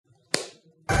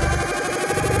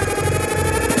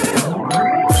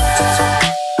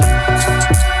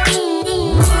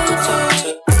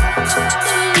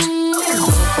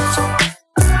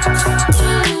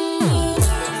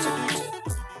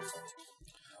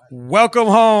Welcome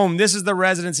home. This is the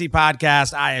Residency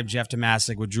Podcast. I am Jeff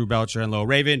Tomasic with Drew Belcher and Lo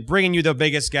Raven, bringing you the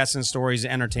biggest guests and stories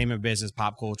in entertainment, business,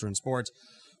 pop culture, and sports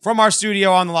from our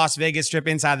studio on the Las Vegas Strip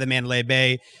inside the Mandalay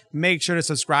Bay. Make sure to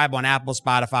subscribe on Apple,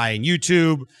 Spotify, and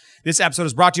YouTube. This episode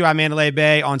is brought to you by Mandalay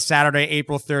Bay. On Saturday,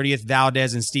 April 30th,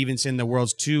 Valdez and Stevenson, the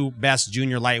world's two best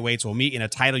junior lightweights, will meet in a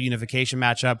title unification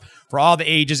matchup for all the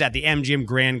ages at the MGM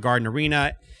Grand Garden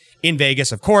Arena in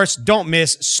Vegas. Of course, don't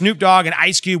miss Snoop Dogg and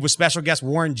Ice Cube with special guest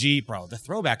Warren G. Bro, the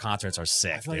throwback concerts are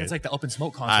sick. I feel like it's like the Up in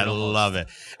Smoke concert. I love it.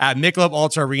 At Michelob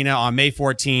Ultra Arena on May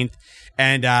 14th.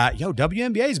 And,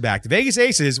 WNBA's back. The Vegas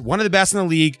Aces, one of the best in the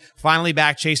league, finally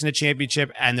back chasing a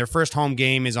championship, and their first home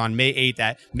game is on May 8th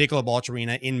at Michelob Ultra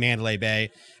Arena in Mandalay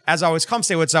Bay. As always, come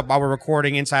say what's up while we're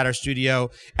recording inside our studio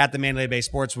at the Mandalay Bay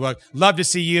Sportsbook. Love to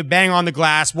see you. Bang on the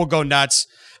glass. We'll go nuts.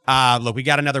 Look, we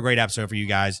got another great episode for you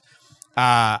guys.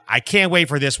 I can't wait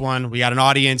for this one. We got an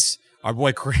audience. Our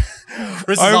boy Chris.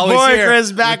 Chris is always here.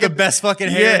 Chris back with the best fucking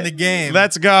hair in the game.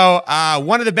 Let's go.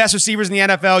 One of the best receivers in the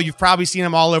NFL. You've probably seen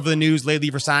him all over the news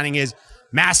lately for signing his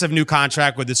massive new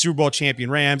contract with the Super Bowl champion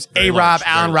Rams. A-Rob,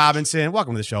 Allen Robinson.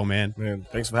 Welcome to the show, man. Man,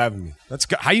 thanks for having me. Let's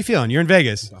go. How you feeling? You're in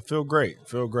Vegas. I feel great.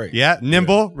 Yeah,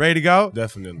 nimble, ready to go?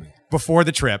 Definitely. Before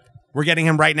the trip. We're getting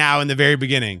him right now in the very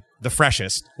beginning. The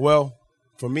freshest. Well,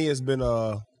 for me, it's been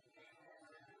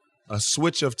a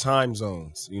switch of time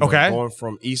zones. Okay. Going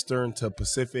from Eastern to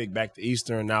Pacific, back to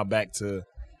Eastern, now back to,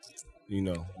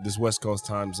 this West Coast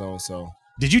time zone. So,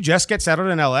 did you just get settled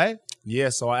in LA? yeah,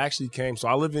 so I actually came. So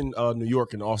I live in New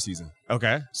York in the off season.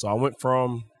 Okay. So I went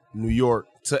from New York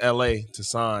to LA to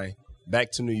sign,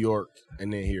 back to New York,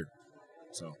 and then here.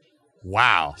 So,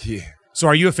 Wow. yeah. So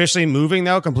are you officially moving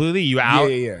though completely? You out?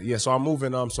 Yeah. So I'm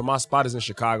moving. So my spot is in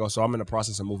Chicago. So I'm in the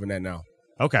process of moving that now.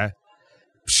 Okay.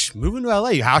 Psh, moving to LA.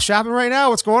 You house shopping right now?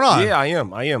 What's going on? Yeah, I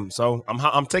am. So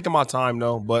I'm taking my time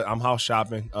though, but I'm house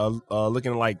shopping.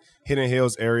 Looking like Hidden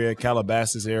Hills area,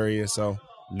 Calabasas area. So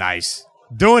Nice.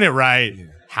 Doing it right. Yeah.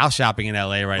 House shopping in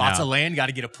LA right Lots now. of land. Got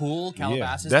to get a pool.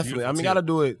 Calabasas. yeah, definitely. I mean,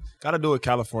 beautiful, gotta do it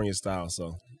California style.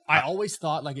 So I always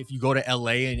thought like if you go to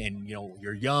LA and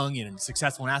you're young and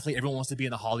successful and athlete, everyone wants to be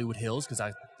in the Hollywood Hills because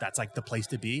that's like the place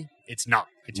to be. It's not.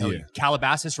 I tell you,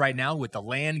 Calabasas right now with the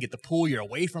land, get the pool, you're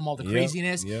away from all the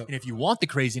craziness. Yep. And if you want the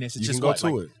craziness, it's You just can go what, to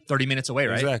like it. 30 minutes away,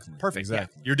 right? Exactly. Perfect.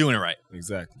 Exactly. Yeah, you're doing it right.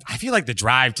 exactly. I feel like the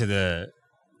drive to the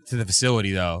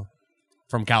facility though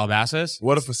from Calabasas.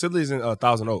 Well, the facility is in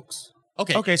Thousand Oaks.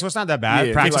 Okay, so it's not that bad.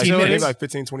 Yeah, Practice maybe facilities. like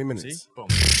 15, 20 minutes. See? Boom.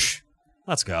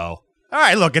 Let's go. All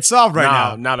right, look, it's solved right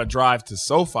now. Now the drive to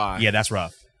SoFi. Yeah, that's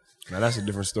rough. Now that's a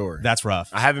different story. That's rough.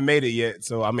 I haven't made it yet,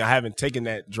 so I haven't taken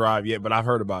that drive yet, but I've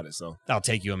heard about it. So That'll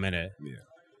take you a minute. yeah,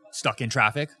 Stuck in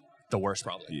traffic. The worst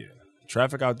probably. yeah.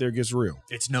 Traffic out there gets real.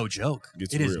 It's no joke.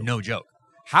 Gets It is real. no joke.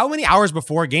 How many hours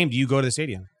before a game do you go to the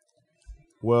stadium?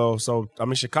 Well, so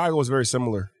Chicago is very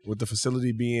similar with the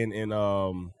facility being in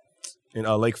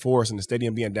Lake Forest and the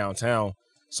stadium being downtown.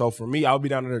 So for me, I'll be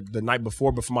down there the night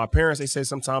before. But for my parents, they say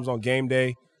sometimes on game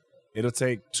day, it'll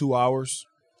take 2 hours.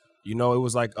 It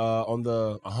was like on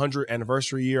the 100th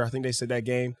anniversary year, I think they said that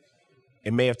game,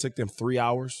 it may have took them 3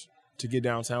 hours to get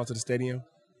downtown to the stadium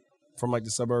from like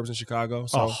the suburbs in Chicago.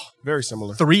 So very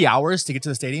similar. 3 hours to get to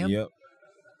the stadium? Yep.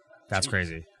 That's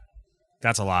crazy.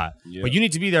 That's a lot. Yeah. But you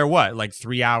need to be there, what, like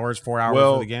 3 hours, 4 hours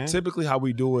Well, for the game? typically how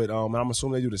we do it, and I'm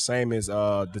assuming they do the same, is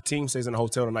the team stays in the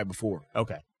hotel the night before.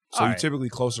 Okay. So All you're right. typically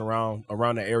close around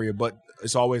the area, but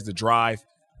it's always the drive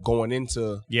going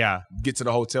into Yeah. get to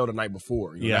the hotel the night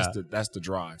before. Yeah. That's the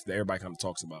drive that everybody kind of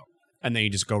talks about. And then you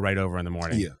just go right over in the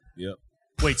morning. Yeah. Yep.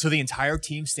 Wait, so the entire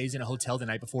team stays in a hotel the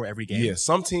night before every game? Yeah.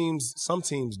 Some teams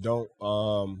don't.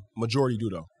 Majority do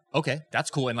though. Okay, that's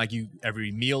cool. And like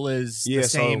every meal is Yeah. the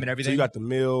same so, and everything? So you got the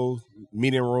meal,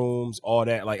 meeting rooms, all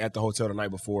that, like at the hotel the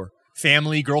night before.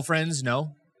 Family, girlfriends?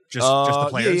 No? Just the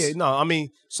players? Yeah. No,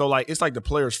 so like it's like the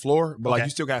players' floor, but like Okay.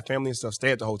 you still got family and stuff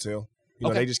stay at the hotel.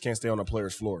 Okay. They just can't stay on the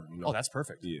players' floor. Oh, that's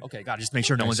perfect. Yeah. Okay, got to just make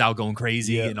sure no one's out going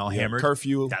crazy and all hammered.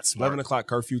 Curfew. That's smart. 11 o'clock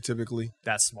curfew typically.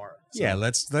 That's smart. Yeah,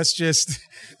 let's just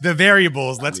the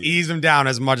variables. Let's ease them down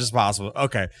as much as possible.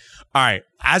 Okay, all right.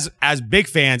 As big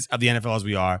fans of the NFL as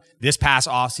we are, this past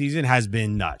offseason has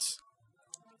been nuts.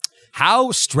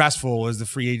 How stressful is the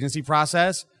free agency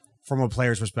process from a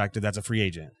player's perspective? That's a free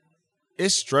agent.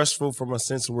 It's stressful from a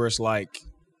sense where it's like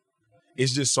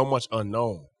it's just so much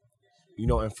unknown,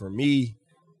 And for me,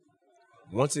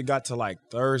 once it got to like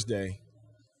Thursday,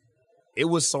 it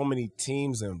was so many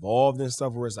teams involved and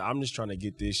stuff where it's like, I'm just trying to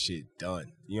get this shit done.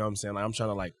 You know what I'm saying? Like, I'm trying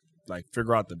to like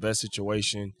figure out the best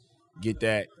situation, get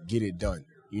it done.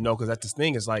 Because that's the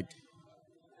thing. It's like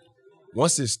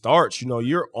once it starts,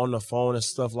 you're on the phone and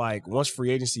stuff. Like once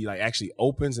free agency like actually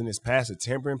opens and it's past the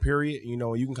tampering period, you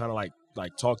can kind of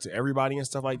like talk to everybody and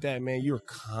stuff like that. Man, you're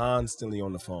constantly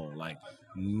on the phone, like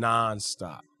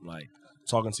nonstop, like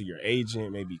talking to your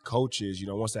agent, maybe coaches.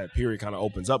 Once that period kind of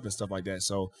opens up and stuff like that.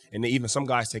 So, and then even some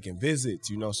guys taking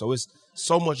visits. So it's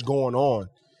so much going on.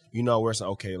 Where it's like,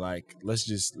 okay, like let's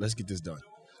get this done.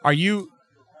 Are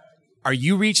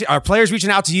players reaching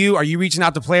out to you? Are you reaching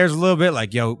out to players a little bit?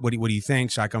 Like, yo, what do you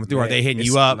think? Should I come through? Man, are they hitting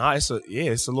you up? Nah, it's a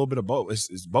little bit of both.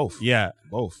 It's both. Yeah.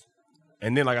 Both.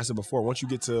 And then, like I said before, once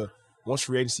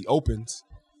free agency opens,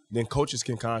 then coaches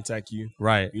can contact you.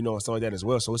 Right. And stuff like that as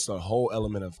well. So it's a whole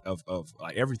element of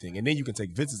like everything. And then you can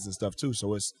take visits and stuff too.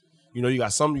 So it's, you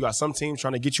got some teams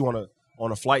trying to get you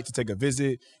on a flight to take a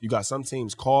visit. You got some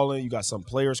teams calling. You got some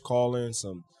players calling.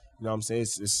 Some, what I'm saying?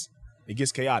 It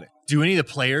gets chaotic. Do any of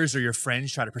the players or your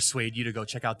friends try to persuade you to go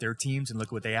check out their teams and look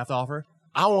at what they have to offer?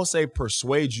 I won't say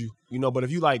persuade you, but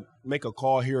if you like make a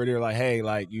call here or there, like, hey,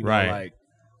 like, right. like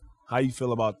how you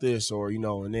feel about this, or,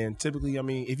 and then typically, I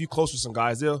mean, if you close with some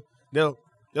guys, they'll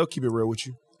keep it real with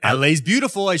you. LA's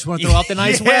beautiful. I just want to throw out the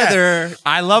nice weather.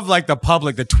 I love like the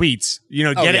public, the tweets,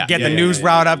 get the news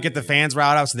riled up, get the fans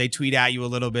riled up. So they tweet at you a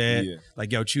little bit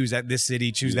like, yo, choose this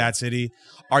city, choose that city.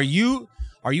 Are you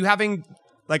having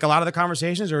like a lot of the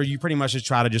conversations, or you pretty much just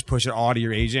try to just push it all to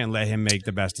your agent and let him make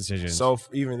the best decisions? So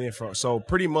even then, so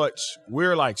pretty much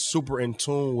we're like super in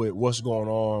tune with what's going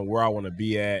on, where I want to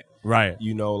be at. Right.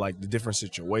 Like the different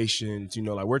situations,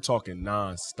 like we're talking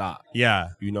nonstop. Yeah.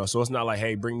 So it's not like,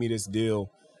 hey, bring me this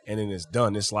deal and then it's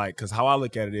done. It's like, because how I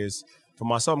look at it is, for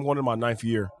myself, I'm going into my 9th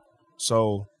year.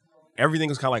 So everything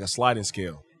is kind of like a sliding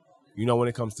scale, when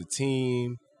it comes to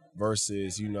team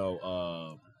versus,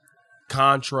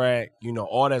 contract,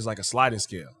 all that's like a sliding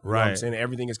scale. You know what I'm saying?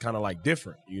 Everything is kind of like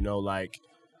different, like,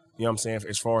 what I'm saying?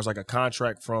 As far as like a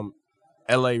contract from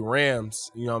LA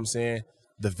Rams, you know what I'm saying?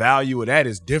 The value of that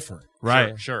is different.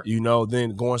 Right. Sure.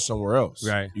 Than going somewhere else.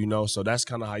 Right. So that's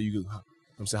kind of how you,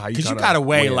 I'm saying, how you, because you got to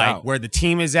weigh like out. Where the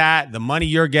team is at, the money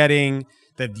you're getting,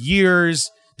 the years,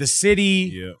 the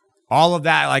city, all of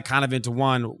that, like kind of into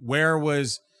one. Where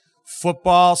was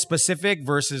football specific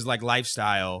versus like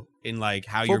lifestyle in like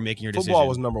how you're making your decision? Football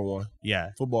was number one. Yeah.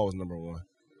 Football was number one.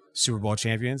 Super Bowl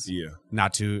champions? Yeah.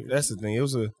 Not too. That's the thing. It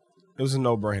was a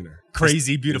no-brainer.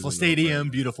 Crazy, beautiful stadium,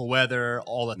 beautiful weather,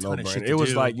 all that ton of shit to do. It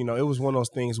was like, it was one of those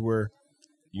things where,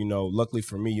 luckily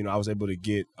for me, I was able to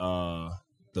get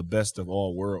the best of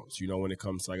all worlds, when it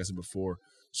comes to, like I said before,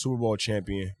 Super Bowl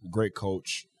champion, great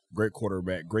coach, great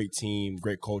quarterback, great team,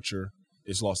 great culture.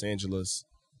 It's Los Angeles.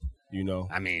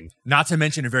 I mean, not to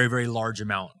mention a very, very large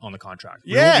amount on the contract.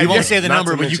 Yeah, we won't say the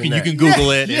number, but you can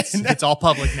Google it. It's all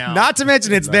public now. Not to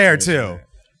mention it's there too.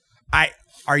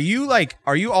 Are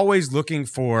you always looking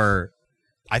for?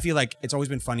 I feel like it's always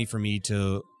been funny for me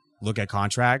to look at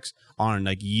contracts on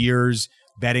like years,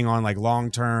 betting on like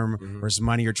long term versus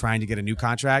money you're trying to get a new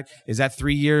contract. Is that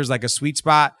 3 years like a sweet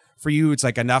spot for you? It's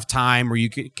like enough time where you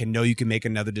can know you can make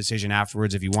another decision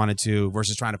afterwards if you wanted to,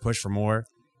 versus trying to push for more.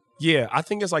 Yeah, I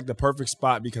think it's like the perfect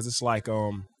spot because it's like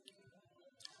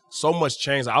so much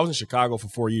change. I was in Chicago for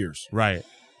 4 years. Right.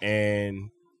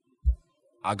 And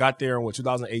I got there in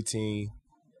 2018.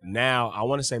 Now, I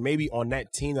want to say maybe on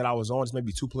that team that I was on, there's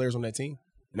maybe 2 players on that team.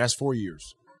 And that's 4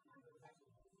 years.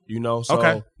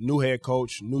 So new head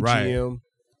coach, new GM.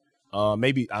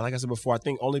 Maybe, like I said before, I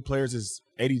think only players is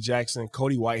Eddie Jackson,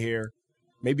 Cody Whitehair,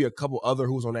 maybe a couple other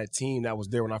who's on that team that was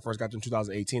there when I first got there in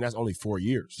 2018. That's only 4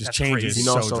 years. Just changes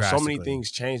so many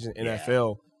things change in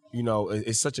NFL.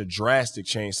 It's such a drastic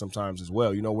change sometimes as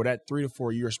well. Where that 3 to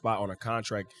 4 year spot on a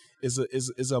contract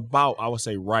is about, I would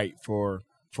say, right for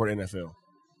the NFL.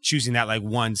 Choosing that like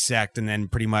one sect and then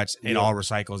pretty much it all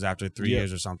recycles after 3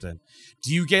 years or something.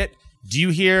 Do you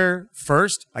hear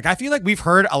first? Like, I feel like we've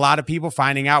heard a lot of people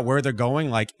finding out where they're going,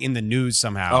 like in the news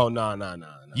somehow. Oh, no.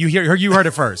 You heard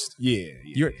it first. Yeah.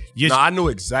 I knew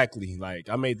exactly. Like,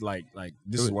 I made like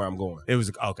this is where I'm going. It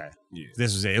was okay. Yeah.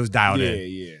 This was it. It was dialed in.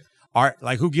 Yeah.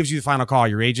 Like, who gives you the final call?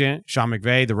 Your agent, Sean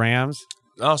McVay, the Rams?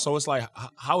 Oh, so it's like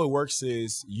how it works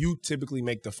is you typically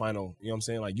make the final. You know what I'm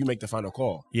saying? Like, you make the final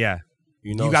call. Yeah.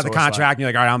 You got the contract, and you're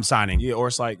like, all right, I'm signing. Yeah, or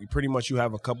it's like pretty much you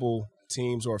have a couple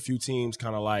teams or a few teams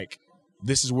kind of like,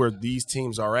 this is where these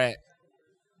teams are at.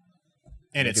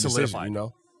 And it's solidified.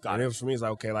 And it for me, it's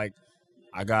like, okay, like,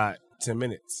 I got 10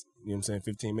 minutes. You know what I'm saying?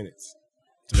 15 minutes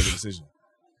to make a decision.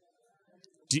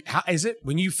 How is it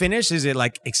when you finish? Is it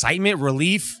like excitement,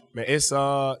 relief? Man, it's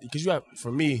because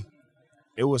for me,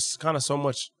 it was kind of so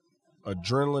much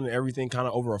adrenaline and everything kind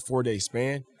of over a 4 day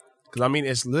span. Because I mean,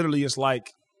 it's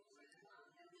like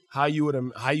how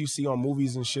you see on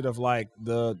movies and shit of like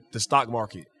the stock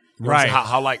market. You know Right.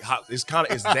 How it's kind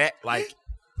of, it's that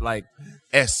like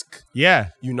esque, Yeah.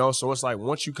 you know? So it's like,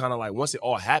 once you kind of like, once it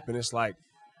all happened, it's like,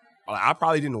 I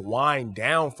probably didn't wind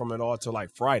down from it all till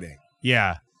like Friday.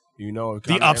 Yeah. You know,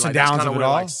 The ups and that's downs kinda of it when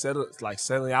all?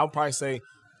 settling. I would probably say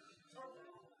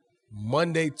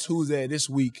Monday, Tuesday this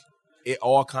week, it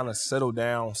all kind of settled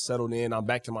in. I'm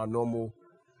back to my normal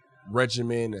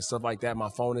regimen and stuff like that. My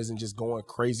phone isn't just going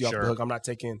crazy off the hook. I'm not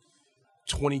taking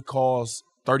 20 calls,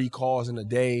 30 calls in a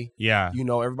day. Yeah. You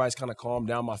know, everybody's kind of calmed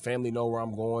down. My family know where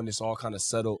I'm going. It's all kind of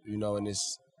settled, you know, and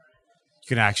it's You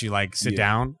can actually like sit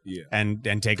down and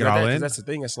take it all in. That's the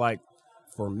thing. It's like,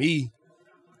 for me,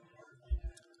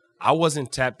 I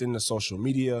wasn't tapped into social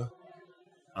media.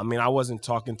 I mean, I wasn't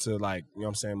talking to, like, you know what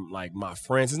I'm saying, like my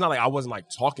friends. It's not like I wasn't like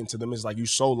talking to them. It's like you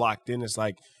so locked in. It's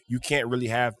like you can't really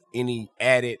have any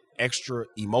added extra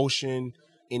emotion,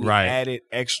 any added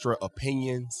extra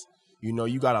opinions. You know,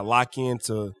 you got to lock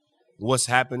into what's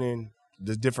happening,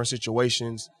 the different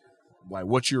situations, like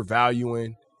what you're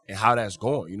valuing and how that's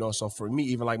going, you know? So for me,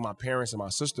 even like my parents and my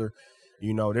sister,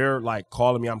 you know, they're like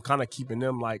calling me. I'm kind of keeping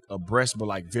them like abreast, but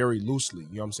like very loosely,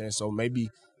 you know what I'm saying? So maybe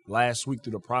last week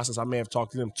through the process, I may have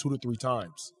talked to them 2 to 3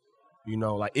 times, you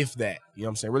know, like if that, you know what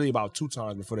I'm saying? Really about 2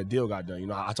 times before the deal got done. You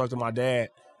know, I talked to my dad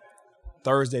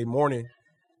Thursday morning,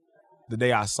 the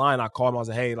day I signed. I called him. I was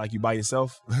like, hey, like, you by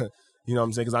yourself? You know what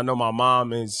I'm saying? Because I know my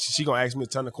mom, and she going to ask me a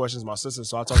ton of questions, my sister.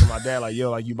 So I talked to my dad, like,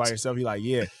 yo, like, you by yourself? He like,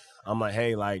 yeah. I'm like,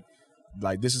 hey, like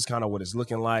this is kind of what it's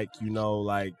looking like, you know,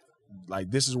 like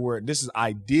this is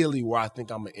ideally where I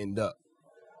think I'm going to end up,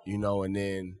 you know, and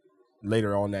then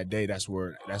later on that day, that's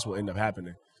what ended up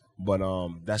happening. But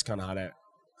that's kind of how that.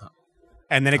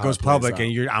 And then it goes public,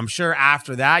 and I'm sure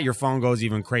after that, your phone goes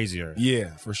even crazier.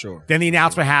 Yeah, for sure. Then the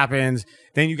announcement happens.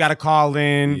 Then you got to call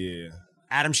in. Yeah.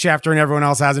 Adam Schefter and everyone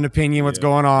else has an opinion what's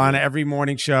going on. Every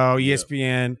morning show,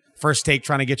 ESPN, First Take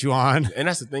trying to get you on. And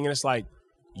that's the thing. And it's like,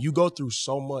 you go through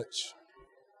so much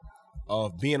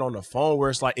of being on the phone where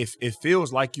it's like, if it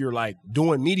feels like you're like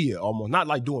doing media almost, not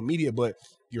like doing media, but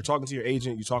you're talking to your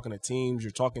agent, you're talking to teams,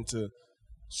 you're talking to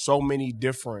so many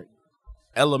different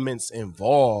elements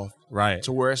involved. Right.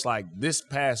 To where it's like, this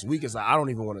past week, it's like, I don't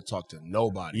even want to talk to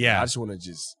nobody. Yeah. I just want to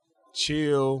just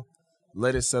chill,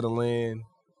 let it settle in.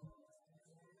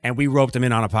 And we roped him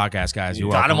in on a podcast, guys. You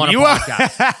got him on a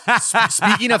podcast.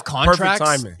 Speaking of contracts,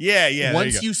 perfect timing. Yeah.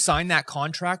 Once you sign that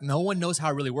contract, no one knows how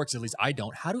it really works. At least I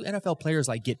don't. How do NFL players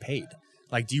like get paid?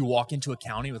 Like, do you walk into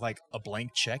accounting with like a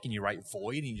blank check and you write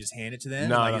void and you just hand it to them?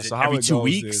 No, Is so it how every it 2 goes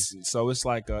weeks? is, so it's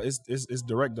like it's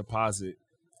direct deposit,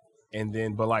 and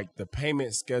then but like the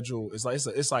payment schedule is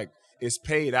like it's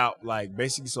paid out like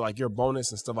basically, so like your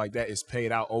bonus and stuff like that is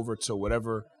paid out over to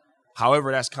whatever,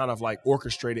 however that's kind of like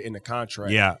orchestrated in the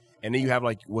contract. Yeah. And then you have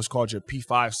like what's called your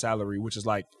P5 salary, which is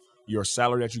like your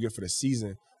salary that you get for the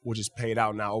season, which is paid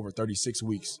out now over 36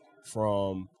 weeks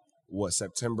from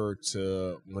September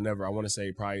to whenever, I want to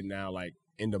say probably now like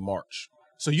end of March.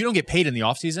 So you don't get paid in the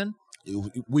offseason?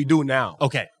 We do now.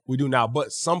 Okay. We do now,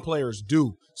 but some players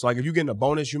do. So like if you're getting a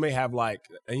bonus, you may have like,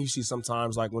 and you see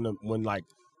sometimes like when like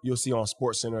you'll see on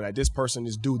SportsCenter that this person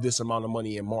is due this amount of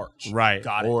money in March. Right.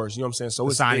 Got it. Or, you know what I'm saying? So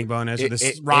The signing bonus or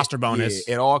the roster bonus.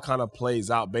 Yeah, it all kind of plays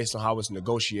out based on how it's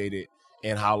negotiated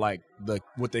and how like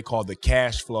what they call the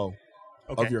cash flow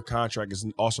of your contract is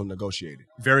also negotiated.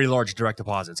 Very large direct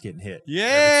deposits getting hit.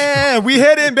 Yeah, we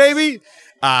hit it, baby.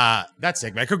 That's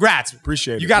sick, man. Congrats.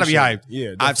 Appreciate it. You got to be hyped.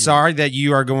 Yeah, definitely. I'm sorry that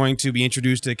you are going to be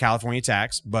introduced to California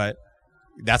tax, but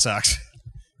that sucks.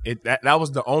 That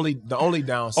was the only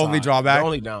downside. Only drawback? The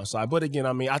only downside. But again,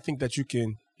 I mean, I think that you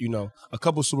can, you know, a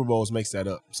couple Super Bowls makes that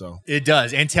up. So It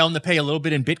does. And tell them to pay a little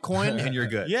bit in Bitcoin and you're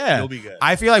good. Yeah. You'll be good.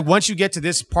 I feel like once you get to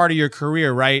this part of your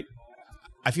career, right,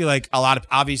 I feel like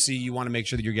obviously you want to make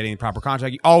sure that you're getting the proper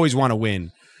contract. You always want to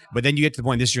win. But then you get to the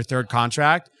point, this is your third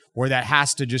contract, where that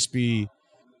has to just be,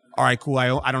 all right, cool,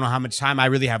 I don't know how much time I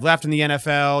really have left in the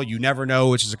NFL. You never know,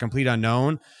 which is a complete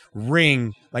unknown.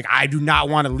 Ring, like I do not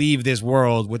want to leave this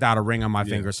world without a ring on my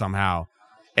finger somehow.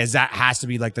 As that has to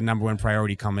be like the number one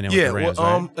priority coming in with the Rams,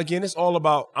 right? Again, it's all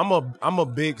about, I'm a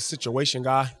big situation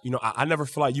guy. You know, I never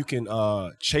feel like you can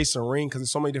chase a ring because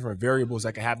there's so many different variables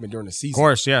that can happen during the season. Of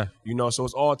course, yeah. You know, so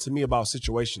it's all to me about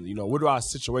situation. You know, what do I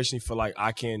situationally feel like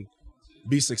I can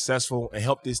be successful and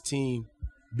help this team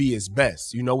be its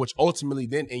best, you know, which ultimately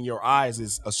then in your eyes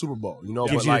is a Super Bowl, you know.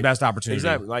 Gives but you like, the best opportunity.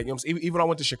 Exactly. Like, you know, even when I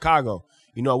went to Chicago,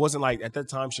 you know, it wasn't like at that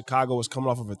time Chicago was coming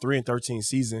off of a 3-13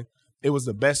 season. It was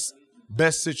the best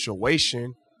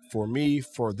situation for me,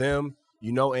 for them,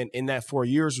 you know, and in that 4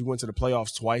 years, we went to the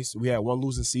playoffs twice. We had one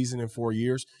losing season in 4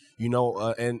 years, you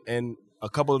know, and a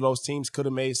couple of those teams could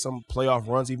have made some playoff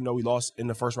runs, even though we lost in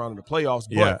the first round of the playoffs.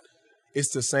 But Yeah. it's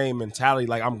the same mentality.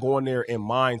 Like, I'm going there in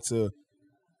mind to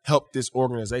help this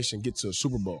organization get to a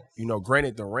Super Bowl. You know,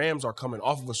 granted, the Rams are coming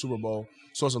off of a Super Bowl,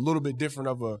 so it's a little bit different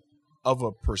of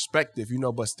a perspective, you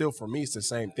know, but still for me, it's the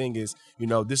same thing is, you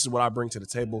know, this is what I bring to the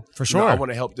table. For You know, sure. I want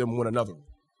to help them win another one.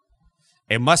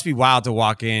 It must be wild to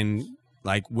walk in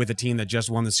like with a team that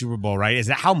just won the Super Bowl, right? Is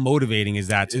that how motivating is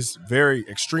that? It's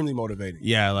extremely motivating.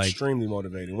 Yeah, like Extremely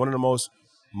motivating. One of the most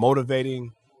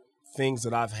motivating things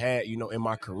that I've had, you know, in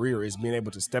my career is being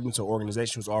able to step into an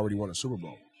organization who's already won a Super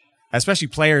Bowl. especially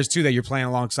players too that you're playing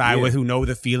alongside Yeah. with who know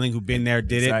the feeling, who've been there,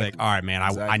 did Exactly. it. Like, all right, man, I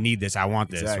Exactly. need this. I want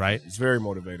this, Exactly. right? It's very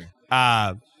motivating.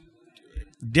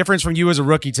 Difference from you as a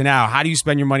rookie to now. How do you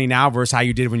spend your money now versus how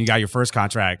you did when you got your first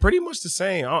contract? Pretty much the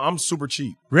same. I'm super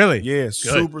cheap. Really? Yeah,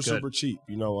 super good. cheap.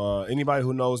 You know, anybody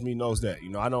who knows me knows that. You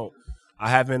know, I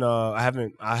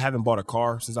haven't bought a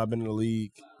car since I've been in the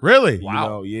league. Really? You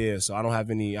know, yeah. So I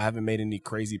haven't made any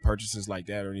crazy purchases like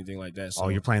that or anything like that. So Oh,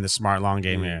 you're playing the smart long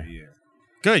game yeah, here. yeah.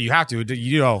 Good. You have to.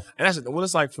 You know. And that's what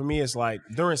it's like for me. It's like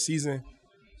during season,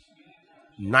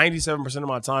 97% of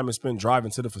my time is spent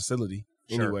driving to the facility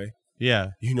anyway.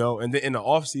 Yeah. You know, and then in the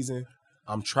off season,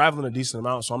 I'm traveling a decent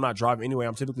amount, so I'm not driving anyway.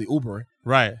 I'm typically Ubering.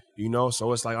 Right. You know,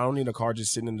 so it's like I don't need a car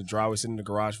just sitting in the driveway, sitting in the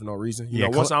garage for no reason. You Yeah,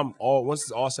 know, once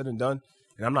it's all said and done,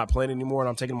 and I'm not playing anymore, and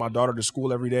I'm taking my daughter to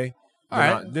school every day, All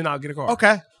then, right. then I'll get a car.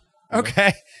 Okay.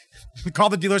 Okay. Call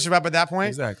the dealership up at that point.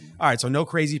 Exactly. All right. So no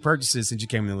crazy purchases since you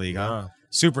came in the league, huh? Nah.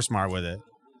 Super smart with it.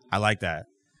 I like that.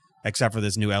 Except for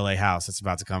this new LA house that's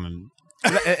about to come in.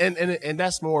 and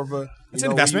that's more of a It's you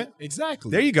an know, when investment.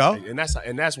 Exactly. There you go. And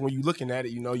that's when you're looking at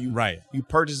it. You know, you Right. You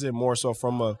purchase it more so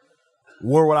from a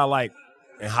where would I like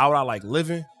and how would I like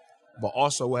living, but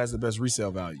also what has the best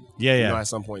resale value. Yeah, You yeah. know, at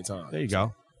some point in time. There you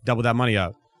go. Double that money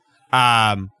up.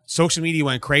 Social media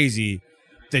went crazy.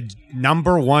 The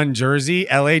number one jersey,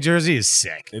 LA jersey, is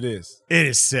sick. It is. It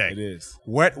is sick. It is.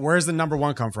 Where's the number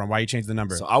one come from? Why you changed the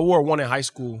number? So I wore one in high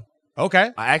school.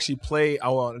 Okay. I actually played. I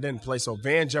didn't play. So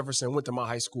Van Jefferson went to my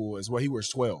high school as well. He wears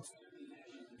 12.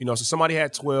 You know, so somebody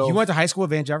had 12. You went to high school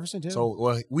with Van Jefferson too?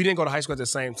 So we didn't go to high school at the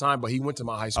same time, but he went to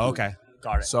my high school. Oh, okay.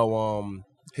 Got it. So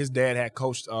his dad had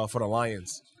coached for the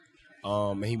Lions,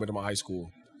 and he went to my high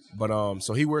school. But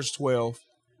so he wears 12,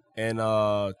 and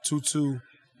Tutu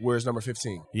wears number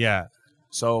 15. Yeah.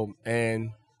 So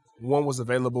and one was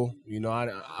available. You know,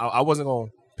 I wasn't gonna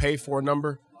pay for a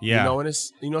number. Yeah. You know, and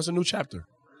it's a new chapter.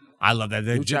 I love that.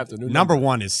 New chapter, new number number.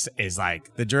 one is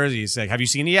like the jersey is sick. Have you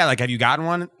seen it yet? Like, have you gotten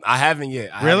one? I haven't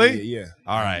yet. I Really? haven't yet, yeah.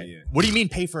 All I right. haven't yet. What do you mean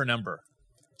pay for a number?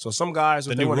 So some guys,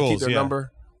 The if they new want to keep rules, their yeah.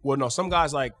 number, well, no, some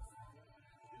guys like,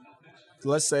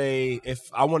 let's say if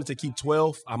I wanted to keep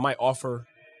 12, I might offer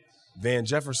Van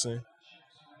Jefferson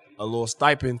a little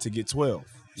stipend to get 12.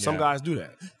 Some Yeah. guys do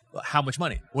that. How much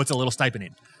money? What's a little stipend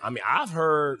in? I mean, I've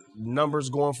heard numbers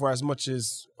going for as much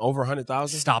as over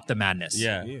 100,000. Stop the madness.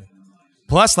 Yeah.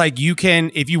 Plus, like you can,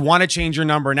 if you want to change your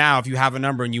number now, if you have a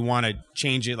number and you want to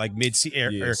change it like mid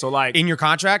or So like in your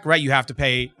contract, right? You have to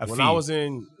pay a when fee. I was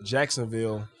in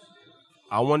Jacksonville,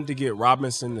 I wanted to get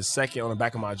Robinson the second on the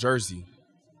back of my jersey,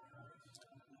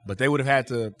 but they would have had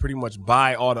to pretty much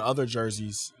buy all the other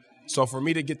jerseys. So for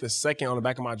me to get the second on the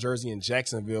back of my jersey in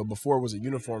Jacksonville before it was a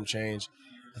uniform change,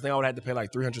 I think I would have to pay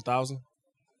like 300,000.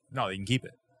 No, you can keep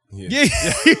it. Yeah,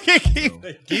 you can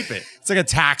keep it. It's like a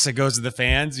tax that goes to the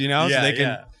fans, you know? so they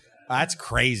can. That's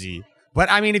crazy. But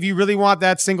I mean, if you really want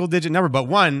that single digit number, but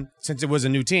one, since it was a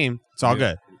new team, it's all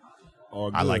good.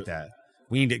 All I like good. that.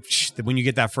 We need to, when you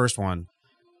get that first one,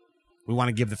 we want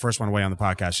to give the first one away on the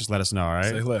podcast. Just let us know, all right?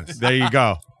 Say less. There you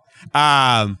go.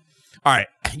 All right.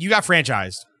 You got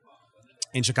franchised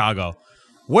in Chicago.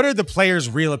 What are the players'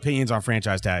 real opinions on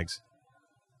franchise tags?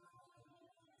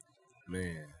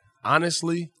 Man,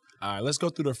 honestly, all right, let's go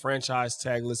through the franchise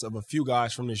tag list of a few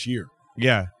guys from this year.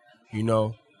 Yeah. You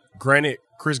know, granted,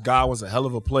 Chris Godwin's a hell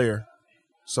of a player.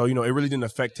 So, you know, it really didn't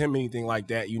affect him anything like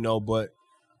that, you know. But,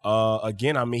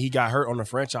 again, I mean, he got hurt on the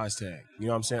franchise tag. You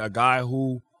know what I'm saying? A guy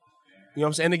who, you know what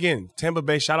I'm saying? And, again, Tampa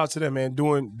Bay, shout out to them, man,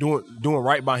 doing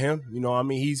right by him. You know, I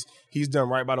mean, he's done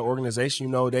right by the organization.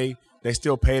 You know, they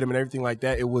still paid him and everything like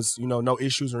that. It was, you know, no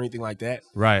issues or anything like that.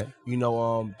 Right. You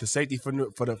know, the safety for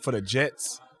the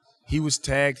Jets, he was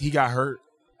tagged. He got hurt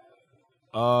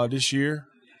this year.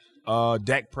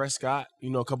 Dak Prescott, you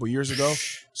know, a couple years ago.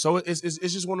 So it's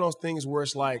just one of those things where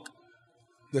it's like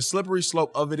the slippery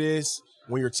slope of it is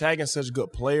when you're tagging such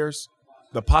good players,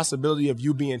 the possibility of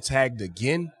you being tagged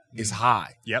again is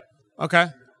high. Yep. Okay.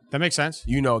 That makes sense.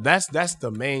 You know, that's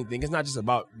the main thing. It's not just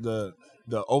about the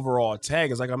overall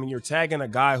tag. It's like, I mean, you're tagging a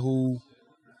guy who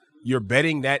you're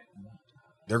betting that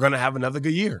they're going to have another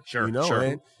good year. Sure, you know, sure.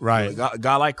 And, Right. you know, a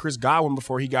guy like Chris Godwin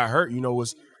before he got hurt, you know,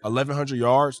 was 1,100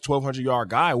 yards, 1,200-yard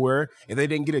guy where if they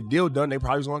didn't get a deal done, they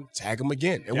probably was going to tag him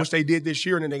again, and which they did this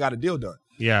year, and then they got a deal done.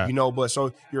 Yeah. You know, but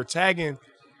so you're tagging.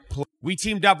 We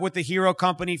teamed up with the Hero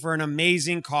Company for an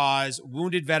amazing cause.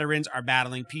 Wounded veterans are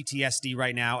battling PTSD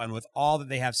right now, and with all that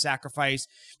they have sacrificed,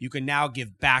 you can now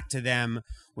give back to them.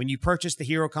 When you purchase the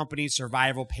Hero Company's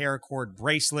Survival Paracord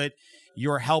bracelet,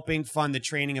 you're helping fund the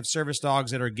training of service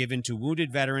dogs that are given to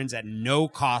wounded veterans at no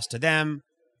cost to them.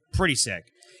 Pretty sick.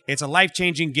 It's a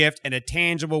life-changing gift and a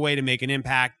tangible way to make an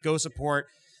impact. Go support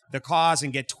the cause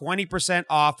and get 20%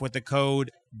 off with the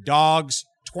code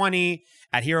DOGS20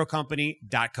 at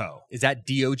herocompany.co. Is that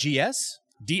DOGS?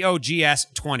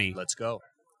 DOGS20. Let's go.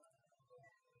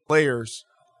 Players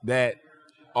that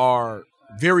are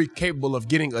very capable of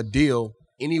getting a deal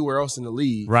anywhere else in the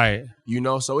league. Right. You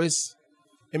know, so it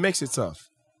makes it tough.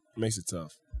 It makes it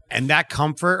tough. And that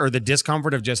comfort or the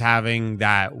discomfort of just having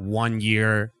that 1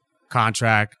 year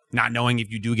contract, not knowing if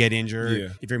you do get injured,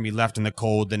 if you're going to be left in the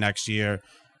cold the next year.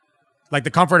 Like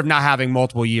the comfort of not having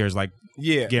multiple years, like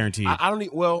guaranteed. I don't need,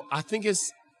 well, I think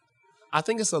it's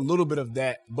a little bit of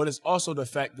that, but it's also the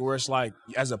fact where it's like,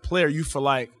 as a player, you feel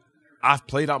like I've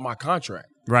played out my contract.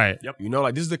 Right. Yep. You know,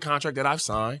 like this is the contract that I've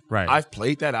signed. Right. I've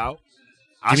played that out.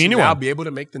 Give me a new I'll one. be able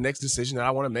to make the next decision that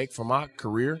I want to make for my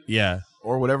career. Yeah.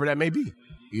 Or whatever that may be.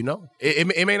 You know,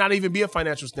 it may not even be a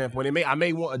financial standpoint. I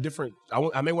may want a different.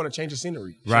 I may want to change the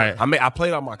scenery. Right. I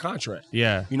played out my contract.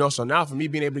 Yeah. You know, so now for me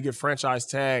being able to get franchise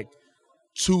tag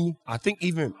 2, I think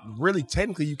even really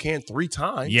technically you can 3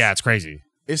 times. Yeah, it's crazy.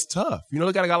 It's tough. You know,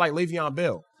 look at a guy like Le'Veon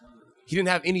Bell. He didn't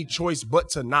have any choice but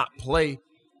to not play.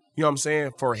 You know what I'm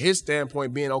saying? For his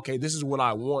standpoint being, okay, this is what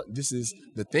I want. This is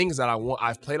the things that I want.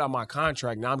 I've played out my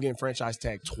contract. Now I'm getting franchise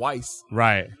tag twice.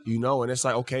 Right. You know, and it's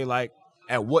like, okay, like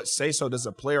at what say-so does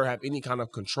a player have any kind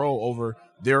of control over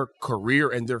their career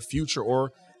and their future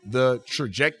or the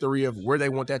trajectory of where they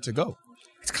want that to go?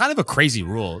 It's kind of a crazy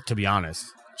rule, to be honest.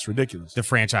 It's ridiculous. The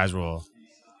franchise rule.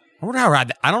 I wonder how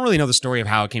I don't really know the story of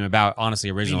how it came about, honestly,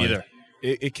 originally. Me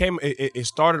neither. It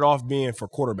started off being for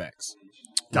quarterbacks.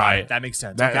 Right. That makes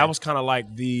sense. That was kind of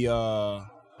like the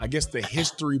I guess the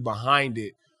history behind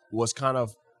it was kind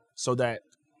of so that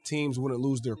teams wouldn't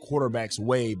lose their quarterbacks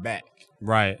way back.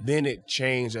 Right. Then it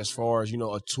changed as far as, you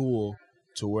know, a tool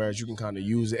to where you can kind of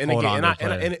use it. And Hold again, on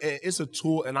and it's a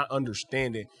tool and I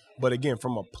understand it. But again,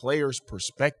 from a player's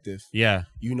perspective, Yeah.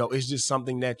 you know, it's just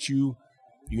something that you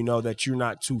know, that you're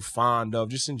not too fond of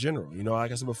just in general. You know,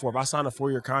 like I said before, if I sign a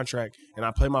 4-year contract and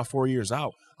I play my 4 years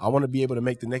out, I want to be able to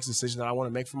make the next decision that I want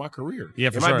to make for my career. Yeah,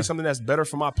 it might be something that's better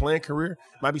for my playing career.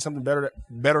 It might be something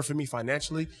better for me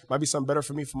financially. It might be something better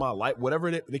for me for my life,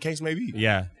 whatever the case may be.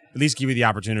 Yeah. At least give you the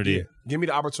opportunity. Yeah. Give me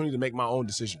the opportunity to make my own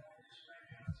decision.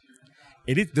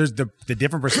 It is. There's the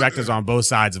different perspectives on both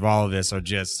sides of all of this are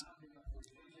just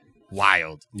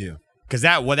wild. Yeah. Because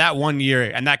that 1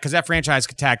 year and because that franchise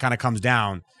tag kind of comes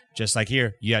down just like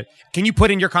here. Yeah. Can you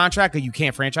put in your contract that you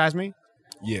can't franchise me?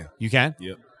 Yeah. You can?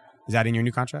 Yep. Is that in your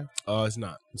new contract? It's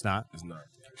not. It's not? It's not.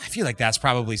 I feel like that's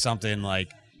probably something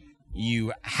like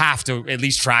you have to at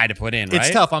least try to put in, right?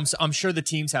 It's tough. I'm sure the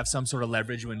teams have some sort of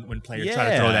leverage when players try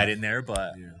to throw that in there,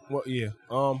 but Well, yeah.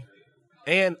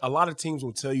 And a lot of teams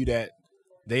will tell you that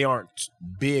they aren't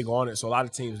big on it, so a lot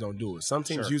of teams don't do it. Some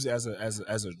teams use it as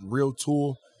a real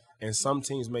tool, and some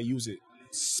teams may use it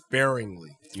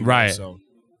sparingly. You know? Right. So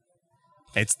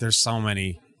there's so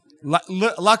many.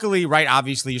 Luckily, right,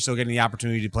 obviously you're still getting the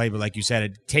opportunity to play, but like you said,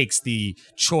 it takes the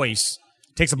choice,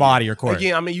 takes the ball out of your court.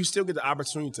 again, I mean, you still get the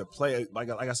opportunity to play. Like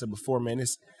I said before, man,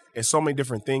 it's so many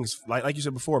different things. Like you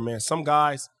said before, man, some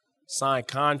guys sign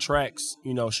contracts,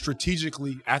 you know,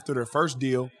 strategically after their first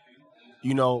deal,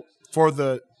 you know, for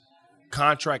the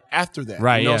contract after that.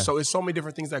 Right, You know, yeah. so it's so many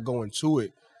different things that go into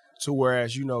it. To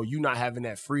whereas, you know, you not having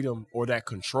that freedom or that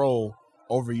control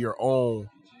over your own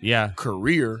Yeah.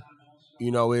 career, you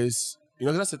know, is, you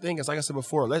know, 'cause that's the thing. It's like I said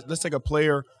before, let's take a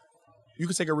player, you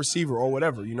could take a receiver or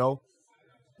whatever, you know.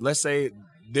 Let's say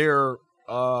their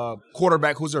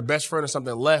quarterback who's their best friend or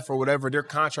something left or whatever, their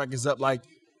contract is up. Like,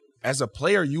 as a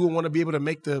player, you would want to be able to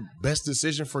make the best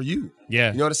decision for you.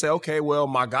 Yeah. You know, to say, okay, well,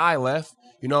 my guy left,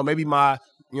 you know, maybe my, you know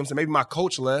what I'm saying, maybe my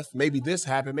coach left, maybe this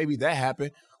happened, maybe that happened.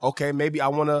 Okay, maybe I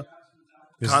want to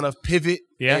kind of pivot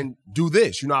and do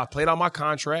this. You know, I played on my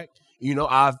contract. You know,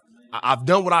 I've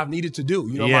done what I've needed to do.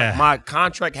 You know, my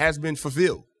contract has been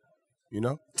fulfilled. You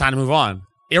know, Time to move on.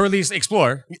 Or at least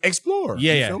explore. explore.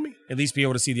 Yeah, you yeah. feel me? At least be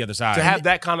able to see the other side. To have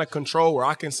that kind of control where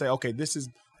I can say, okay, this is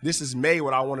this is made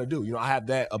what I want to do. You know, I have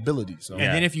that ability. So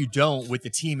And then if you don't with the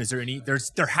team, is there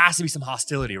there has to be some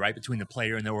hostility, right, between the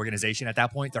player and the organization at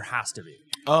that point? There has to be.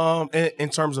 In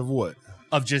terms of what?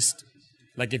 Of just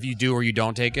Like if you do or you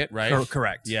don't take it, right?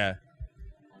 correct. Yeah.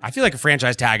 I feel like a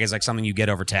franchise tag is like something you get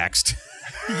over text.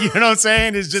 You know what I'm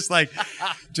saying? It's just like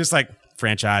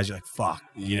franchise. You're like, fuck.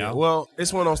 You know? Well,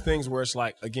 it's one of those things where it's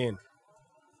like, again,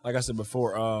 like I said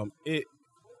before, it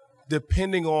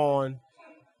depending on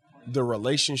the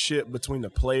relationship between the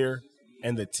player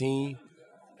and the team,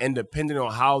 and depending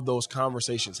on how those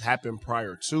conversations happen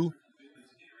prior to,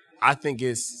 I think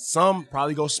some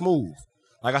probably go smooth.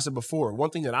 Like I said before, one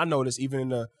thing that I noticed even in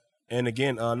the, and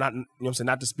again, not, you know what I'm saying,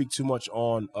 not to speak too much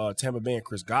on Tampa Bay and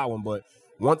Chris Godwin, but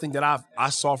one thing that I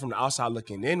saw from the outside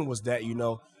looking in was that, you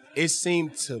know, it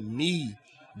seemed to me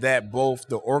that both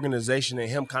the organization and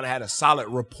him kind of had a solid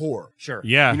rapport. Sure.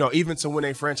 Yeah. You know, even to when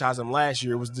they franchised him last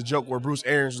year, it was the joke where Bruce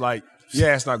Arians was like,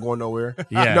 yeah, it's not going nowhere.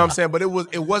 Yeah. You know what I'm saying? But it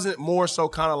wasn't more so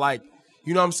kind of like,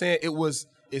 you know what I'm saying?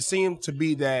 It seemed to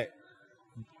be that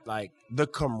like the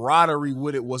camaraderie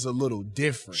with it was a little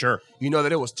different. Sure. You know,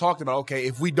 that it was talked about, okay,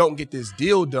 if we don't get this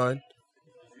deal done,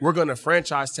 we're going to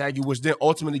franchise tag you, which then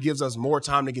ultimately gives us more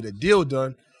time to get a deal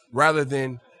done rather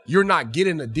than you're not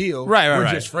getting a deal.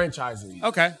 We're just franchising you.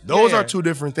 Okay. Those Yeah. are two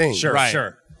different things. Sure. Right.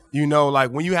 Sure. You know, like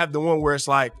when you have the one where it's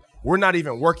like, we're not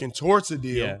even working towards a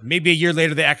deal. Yeah. Maybe a year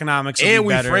later the economics will And be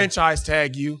we better. franchise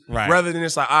tag you, Right. rather than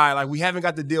it's like, all right, like we haven't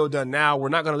got the deal done now. We're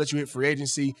not going to let you hit free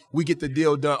agency. We get the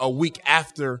deal done a week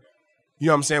after, you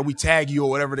know what I'm saying, we tag you or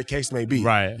whatever the case may be.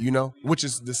 Right. You know, which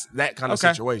is that kind of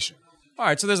Okay. situation. All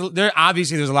right. So there's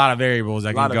a lot of variables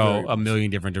that Lot can of go variables. a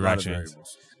million different A lot of directions.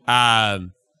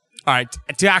 variables. All right.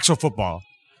 To actual football.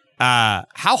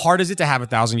 How hard is it to have a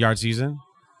 1,000-yard season?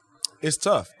 It's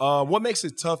tough. What makes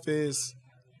it tough is,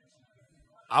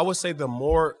 I would say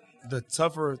the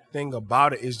tougher thing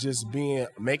about it is just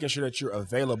making sure that you're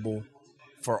available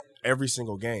for every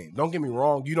single game. Don't get me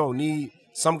wrong.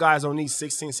 Some guys don't need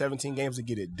 16, 17 games to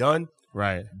get it done.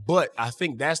 Right. But I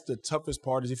think that's the toughest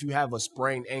part is if you have a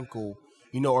sprained ankle,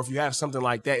 you know, or if you have something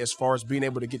like that as far as being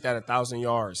able to get that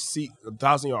 1,000-yard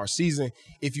season,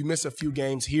 if you miss a few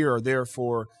games here or there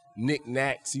for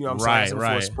knick-knacks, you know what I'm saying? For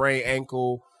a sprained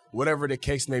ankle, whatever the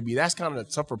case may be, that's kind of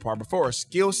the tougher part. But for a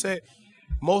skill set,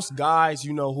 most guys,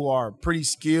 you know, who are pretty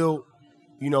skilled,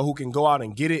 you know, who can go out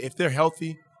and get it, if they're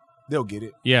healthy, they'll get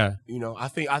it. Yeah. You know, I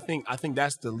think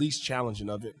that's the least challenging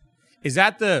of it. Is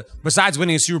that besides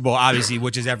winning a Super Bowl, obviously,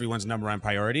 which is everyone's number one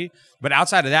priority, but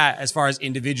outside of that, as far as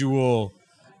individual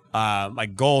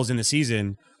like goals in the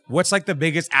season, what's like the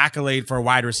biggest accolade for a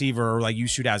wide receiver? Or like you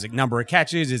shoot as a number of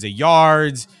catches? Is it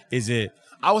yards? Is it?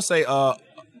 I would say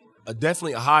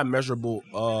definitely a high measurable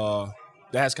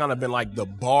that has kind of been like the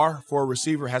bar for a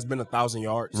receiver has been 1,000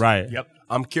 yards. Right. Yep.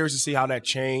 I'm curious to see how that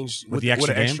changed With the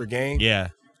extra game. Yeah.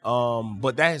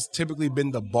 But that has typically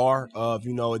been the bar of,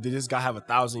 you know, did this guy have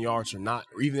 1,000 yards or not?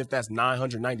 Or even if that's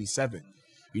 997,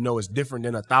 you know, it's different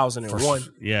than 1,001.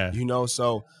 Yeah. You know,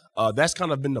 so that's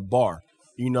kind of been the bar,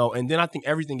 you know, and then I think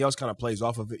everything else kind of plays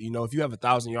off of it. You know, if you have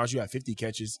 1,000 yards, you have 50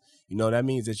 catches, you know, that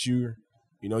means that you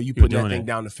put that thing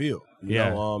down the field. You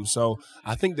know? So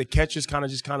I think the catches kind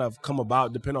of come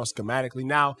about depending on schematically.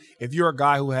 Now, if you're a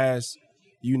guy who has,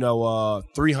 you know,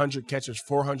 300 catches,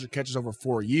 400 catches over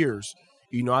 4 years,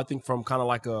 you know, I think from kind of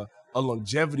like a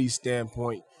longevity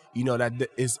standpoint, you know, that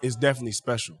is definitely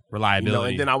special. Reliability. You know,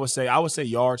 and then I would say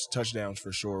yards, touchdowns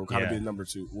for sure will kind of Yeah. be the number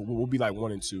two. We'll be like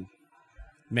 1 and 2.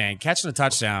 Man, catching a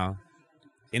touchdown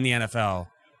in the NFL.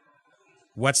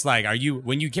 What's like? Are you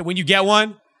when you get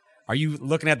one? Are you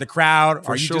looking at the crowd?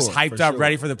 For Are you just sure, hyped for up, sure.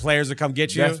 ready for the players to come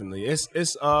get you? Definitely. It's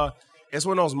one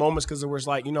of those moments because it was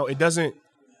like, you know, it doesn't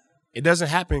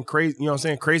happen crazy, you know what I'm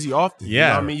saying, crazy often. Yeah. You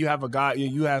know what I mean? You have a guy,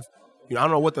 you have, you know, I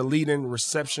don't know what the lead-in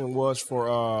reception was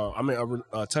for,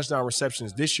 touchdown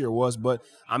receptions this year was, but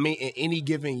I mean, in any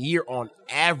given year on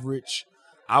average,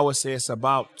 I would say it's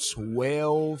about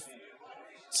 12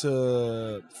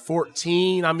 to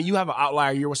 14. I mean, you have an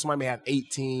outlier year where somebody may have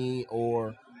 18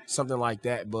 or something like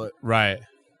that, but Right.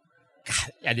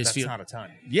 God, I just That's feel. not a ton.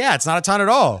 Yeah, it's not a ton at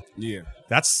all. yeah.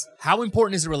 That's How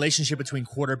important is the relationship between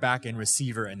quarterback and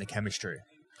receiver and the chemistry?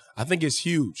 I think it's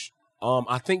huge.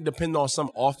 I think depending on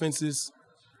some offenses,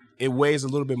 it weighs a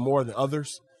little bit more than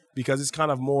others because it's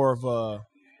kind of more of a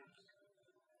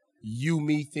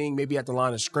you-me thing, maybe at the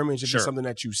line of scrimmage. If Sure. it's something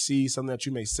that you see, something that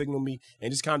you may signal me,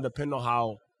 and just kind of depend on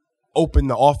how open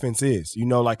the offense is. You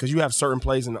know, like because you have certain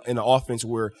plays in the offense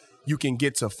where you can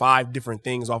get to 5 different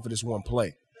things off of this one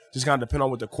play. Just kind of depend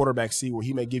on what the quarterback see, where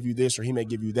he may give you this or he may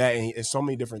give you that, and so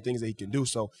many different things that he can do.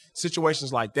 So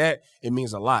situations like that, it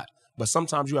means a lot. but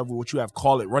sometimes you have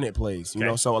call it, run it plays. You Okay.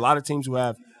 know, so a lot of teams who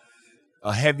have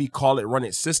a heavy call it, run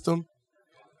it system,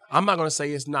 I'm not going to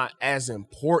say it's not as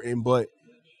important, but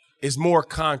it's more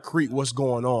concrete what's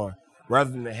going on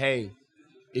rather than, hey,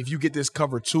 if you get this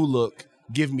cover 2 look,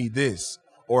 give me this.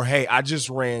 Or, hey, I just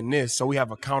ran this, so we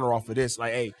have a counter off of this.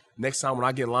 Like, hey, next time when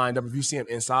I get lined up, if you see him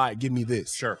inside, give me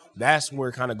this. Sure. That's where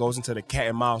it kind of goes into the cat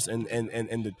and mouse, and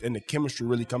the chemistry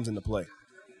really comes into play.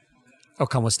 I'll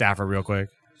come with Stafford real quick.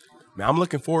 Man, I'm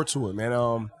looking forward to it,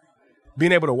 man.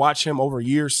 Being able to watch him over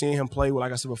years, seeing him play with,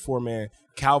 like I said before, man,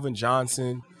 Calvin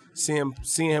Johnson, seeing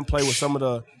him play with some of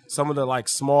the like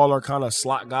smaller kind of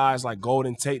slot guys like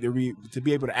Golden Tate to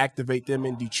be able to activate them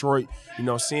in Detroit. You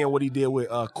know, seeing what he did with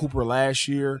Cooper last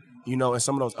year, you know, and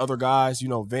some of those other guys, you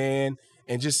know, Van,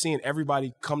 and just seeing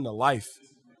everybody come to life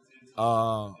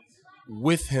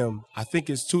with him. I think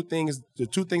it's two things. The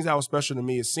two things that was special to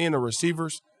me is seeing the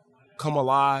receivers come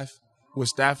alive with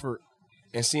Stafford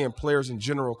and seeing players in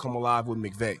general come alive with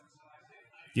McVay.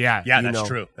 Yeah. Yeah, You that's know,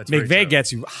 true. That's very McVay true.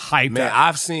 gets you hyped Man, up.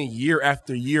 I've seen year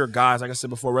after year guys, like I said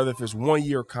before, whether if it's 1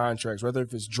 year contracts, whether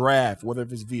if it's draft, whether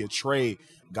if it's via trade,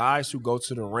 guys who go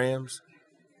to the Rams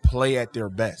play at their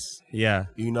best. Yeah.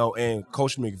 You know, and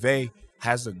Coach McVay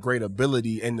has a great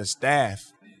ability, and the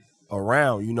staff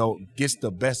around, you know, gets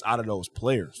the best out of those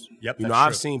players. Yep, You know, that's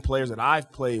I've true. seen players that I've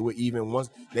played with even once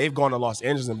they've gone to Los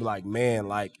Angeles and be like, man,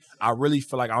 like I really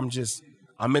feel like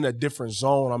I'm in a different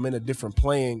zone. I'm in a different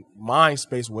playing mind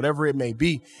space, whatever it may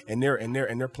be, and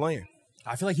they're playing.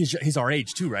 I feel like he's our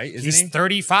age too, right? Isn't He's he?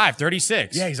 35,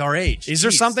 36. Yeah, he's our age. Is there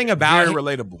Jeez. something about Very him?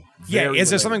 relatable. Yeah, Very is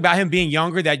there relatable. something about him being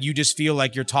younger that you just feel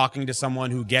like you're talking to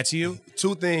someone who gets you?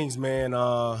 Two things, man.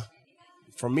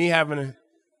 For me, having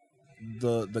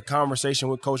the conversation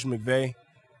with Coach McVay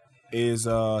is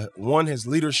one, his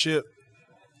leadership.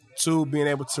 Two, being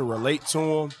able to relate to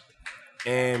him,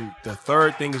 and the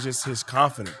third thing is just his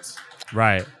confidence.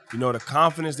 Right. You know, the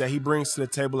confidence that he brings to the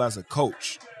table as a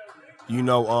coach. You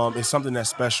know, is something that's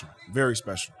special, very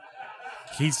special.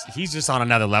 He's just on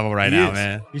another level right He now, is.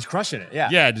 man. He's crushing it. Yeah.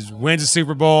 Yeah, just wins a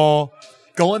Super Bowl.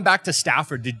 Going back to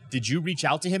Stafford, did you reach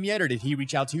out to him yet, or did he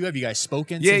reach out to you? Have you guys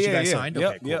spoken since you guys signed? Yep,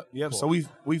 Okay, cool, yep. cool. So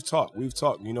we've talked,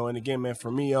 you know, and again, man,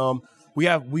 for me,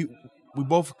 we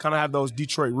both kind of have those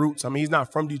Detroit roots. I mean, he's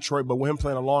not from Detroit, but with him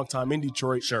playing a long time in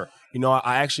Detroit, Sure. You know,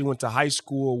 I actually went to high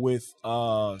school with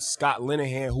Scott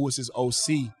Linehan, who was his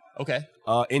OC Okay.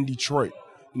 in Detroit.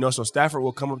 You know, so Stafford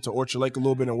will come up to Orchard Lake a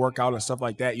little bit and work out and stuff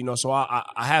like that. You know, so I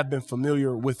have been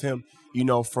familiar with him, you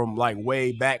know, from like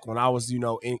way back when I was, you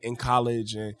know, in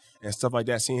college and stuff like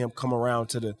that, seeing him come around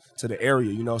to the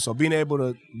area, you know. So being able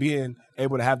to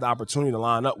have the opportunity to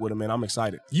line up with him, man, I'm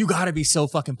excited. You got to be so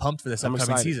fucking pumped for this I'm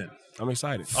upcoming excited. season. I'm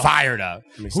excited. Fired up.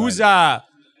 I'm excited.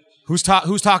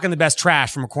 Who's talking the best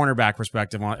trash from a cornerback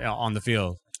perspective on the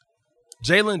field?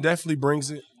 Jalen definitely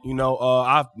brings it. You know,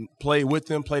 I've played with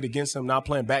him, played against him, now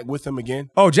playing back with him again.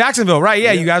 Oh, Jacksonville, right?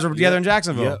 Yeah, Yeah, you guys were together yeah, in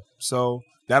Jacksonville. Yeah. So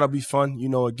that'll be fun. You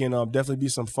know, again, definitely be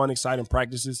some fun, exciting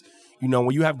practices. You know,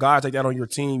 when you have guys like that on your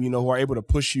team, you know, who are able to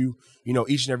push you, you know,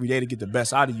 each and every day to get the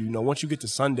best out of you. You know, once you get to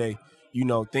Sunday, you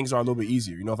know, things are a little bit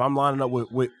easier. You know, if I'm lining up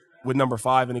with number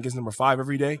 5 and against number 5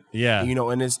 every day, Yeah. you know,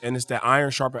 and it's that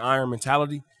iron sharpen iron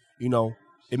mentality. You know,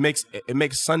 it makes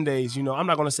Sundays. You know, I'm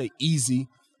not going to say easy,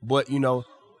 but you know,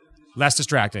 Less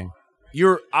distracting.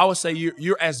 I would say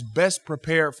you're as best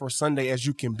prepared for Sunday as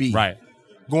you can be. Right.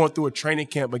 Going through a training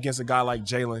camp against a guy like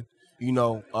Jalen, you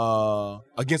know,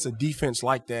 against a defense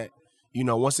like that, you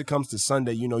know, once it comes to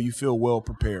Sunday, you know, you feel well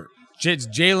prepared. Does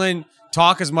Jalen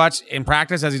talk as much in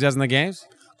practice as he does in the games?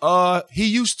 He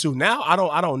used to. Now I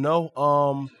don't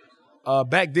know.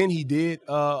 Back then he did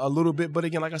a little bit, but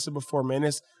again, like I said before, man,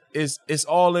 it's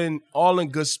all in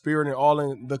good spirit and all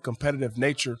in the competitive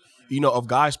nature, you know, of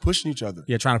guys pushing each other.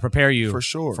 Yeah, trying to prepare you For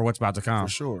sure. for what's about to come.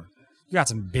 For sure. You got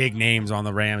some big names on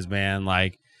the Rams, man.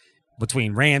 Like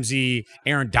between Ramsey,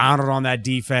 Aaron Donald on that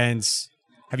defense.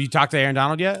 Have you talked to Aaron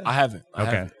Donald yet? I haven't. I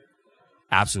Okay. haven't.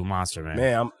 Absolute monster, man.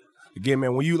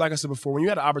 Man, when you, like I said before, when you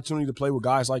had the opportunity to play with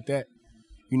guys like that,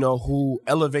 you know, who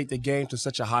elevate the game to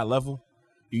such a high level,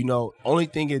 you know, only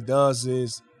thing it does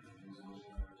is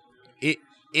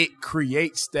it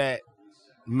creates that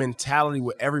mentality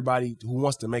with everybody who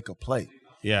wants to make a play.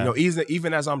 Yeah. You know,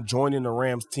 even as I'm joining the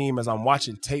Rams team, as I'm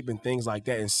watching tape and things like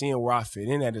that and seeing where I fit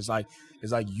in at, it's like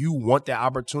you want that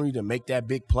opportunity to make that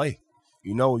big play.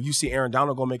 You know, you see Aaron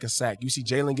Donald go make a sack. You see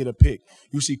Jalen get a pick.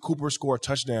 You see Cooper score a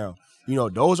touchdown. You know,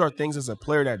 those are things as a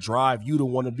player that drive you to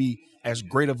want to be as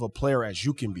great of a player as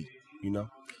you can be, you know?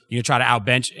 You gonna try to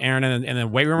outbench Aaron in the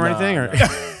weight room or Nah, anything? Or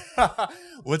nah.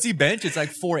 What's he bench? It's like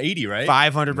 480, right?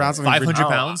 500 pounds. 500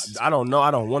 pounds. I don't know.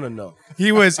 I don't want to know.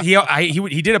 He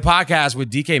did a podcast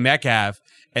with DK Metcalf,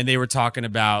 and they were talking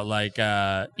about like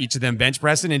each of them bench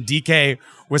pressing, and DK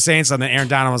was saying something. Aaron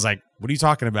Donald was like, "What are you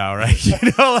talking about?" Right?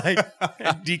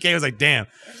 DK was like, "Damn,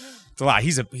 it's a lot."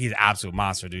 He's an absolute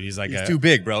monster, dude. He's Too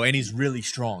big, bro, and he's really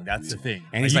strong. That's the thing.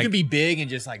 And And he's he like- can be big and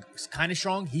just like kind of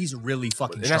strong. He's really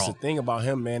fucking And that's the strong. thing about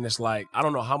him, man. It's like I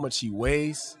don't know how much he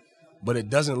weighs, but it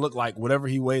doesn't look like whatever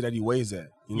he weighs that he weighs at.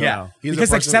 You know? Yeah. He's a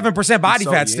because like person- 7% body he's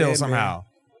so- fat still yeah, somehow.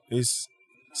 man. It's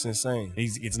insane.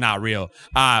 It's not real.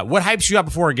 What hypes you up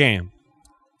before a game?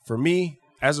 For me,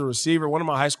 as a receiver, one of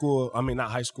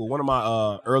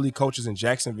my early coaches in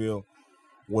Jacksonville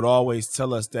would always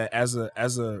tell us that as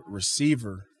a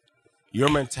receiver, your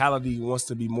mentality wants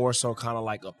to be more so kind of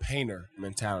like a painter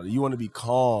mentality. You want to be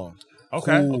calm,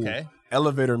 cool, Okay.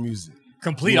 elevator music.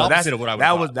 Complete You know, opposite of what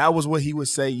I would thought. that was what he would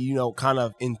say, you know, kind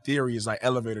of in theory is like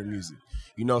elevator music.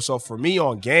 You know, so for me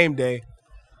on game day,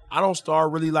 I don't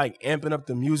start really like amping up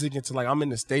the music until like I'm in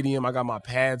the stadium, I got my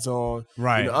pads on.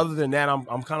 Right. You know, other than that, I'm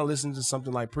kind of listening to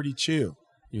something like pretty chill.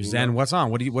 You Zen, what's on?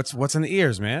 What's in the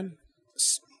ears, man?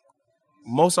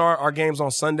 Most of our games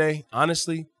on Sunday,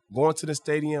 honestly, going to the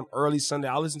stadium early Sunday,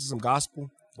 I listen to some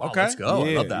gospel. Wow, Okay. let's go.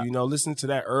 I love that. You know, listen to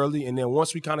that early. And then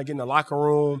once we kind of get in the locker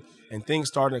room and things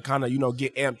start to kind of, you know,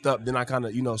 get amped up, then I kind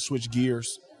of, you know, switch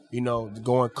gears, you know,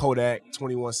 going Kodak,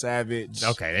 21 Savage.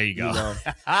 Okay, there you go. You know,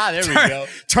 There we go.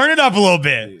 Turn it up a little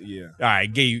bit. yeah. All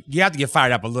right, you have to get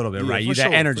fired up a little bit, Yeah, right? for That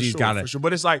sure, energy's for got for sure.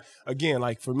 But it's like, again,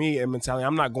 like for me and mentality,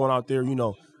 I'm not going out there, you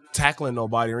know, tackling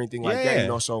nobody or anything like that, Yeah. you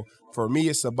know. So for me,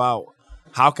 it's about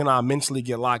how can I mentally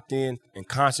get locked in and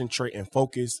concentrate and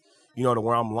focus, you know, to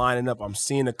where I'm lining up, I'm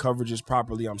seeing the coverages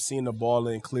properly, I'm seeing the ball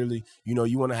in clearly. You know,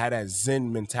 you want to have that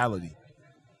Zen mentality.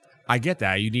 I get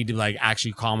that. You need to like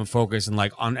actually calm and focus and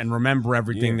like and remember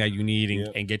everything Yeah. that you need and,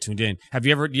 Yeah. and get tuned in. Do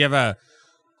you have a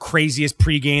craziest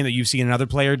pregame that you've seen another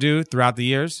player do throughout the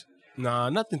years? Nah,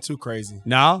 nothing too crazy.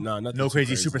 No? Nah, nothing No too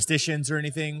crazy superstitions or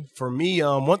anything. For me,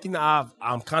 one thing that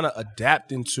I'm kind of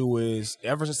adapting to is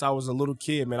ever since I was a little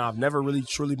kid, man, I've never really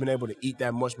truly been able to eat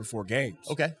that much before games.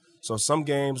 Okay. So some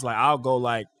games, like I'll go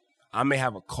like I may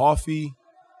have a coffee.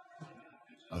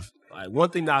 Like one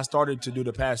thing that I started to do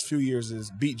the past few years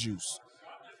is beet juice.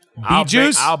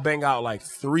 Juice? I'll bang out like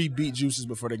 3 beet juices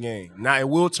before the game. Now it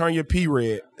will turn your pee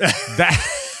red,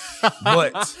 That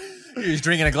but You're just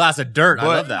drinking a glass of dirt. I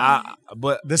love that.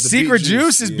 But The secret beet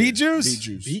juice is beet juice? Beet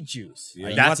juice. Beet juice.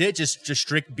 Yeah. That's it? Just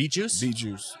strict beet juice? Beet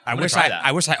juice. I gonna wish try that.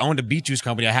 I wish I owned a beet juice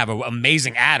company. I have an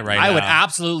amazing ad right now. I would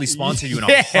absolutely sponsor you in a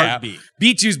Yeah. heartbeat.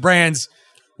 Beet juice brands.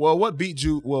 Well, what beet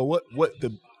juice? Well,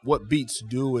 what beets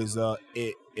do is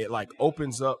it like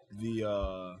opens up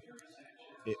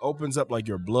it opens up like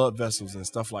your blood vessels and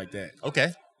stuff like that.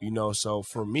 Okay. You know, so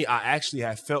for me, I actually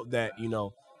have felt that, you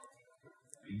know,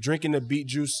 drinking the beet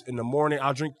juice in the morning,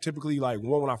 I'll drink typically like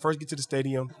one when I first get to the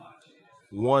stadium,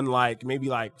 one like maybe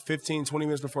like 15, 20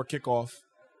 minutes before kickoff,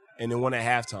 and then one at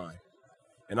halftime.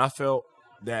 And I felt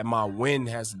that my win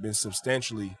has been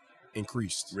substantially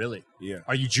increased. Really? Yeah.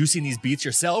 Are you juicing these beets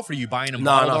yourself? Or are you buying them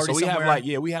No. bottled already So we somewhere? have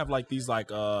we have like these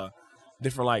like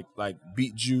different like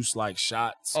beet juice like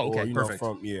shots. Oh, okay, or, you perfect.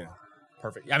 know, from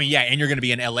Perfect. I mean, yeah, and you're going to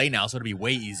be in LA now, so it'll be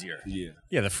way easier. yeah.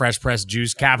 Yeah, the fresh pressed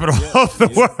juice capital of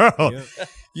the world. Yeah.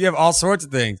 You have all sorts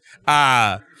of things.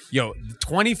 The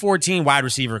 2014 wide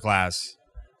receiver class.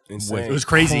 Insane. It was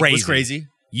crazy. It was Crazy. crazy.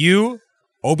 You,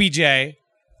 OBJ,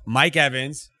 Mike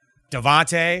Evans,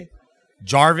 Devontae,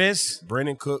 Jarvis,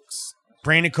 Brandon Cooks,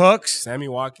 Brandon Cooks, Sammy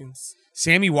Watkins.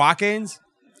 Sammy Watkins.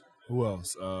 Who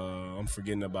else? I'm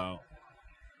forgetting about.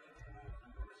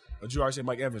 Did you already say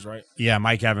Mike Evans, right? Yeah,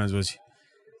 Mike Evans was.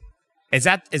 Is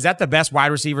that the best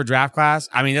wide receiver draft class?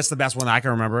 I mean, that's the best one that I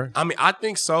can remember. I mean, I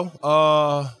think so.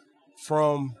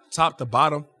 From top to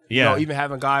bottom. Yeah. You know, even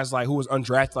having guys like who was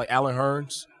undrafted, like Allen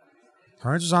Hurns.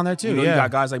 Hurns was on there too. You know, yeah, you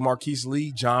got guys like Marquise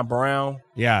Lee, John Brown.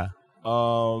 yeah.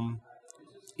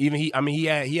 Even he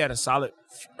had a solid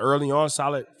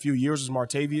few years as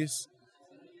Martavius.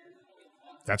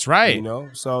 That's right. You know,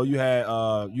 so you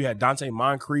had Dante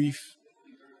Moncrief,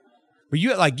 But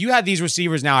you had these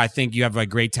receivers now. I think you have like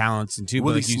great talents and too. But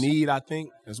Willie like, Snead, I think,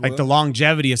 as well. like the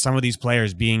longevity of some of these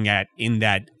players being in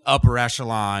that upper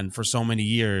echelon for so many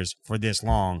years for this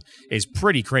long is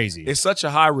pretty crazy. It's such a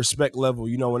high respect level,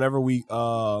 you know, whenever we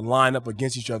line up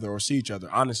against each other or see each other,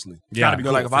 honestly. Yeah. gotta be You know,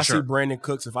 cool, like if for I sure. see Brandon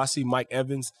Cooks, if I see Mike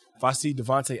Evans, if I see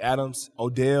Devontae Adams,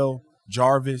 Odell,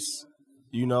 Jarvis,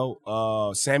 you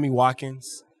know, Sammy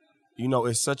Watkins, you know,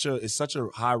 it's such a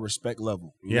high respect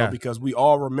level, you Yeah. know, because we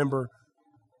all remember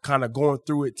kind of going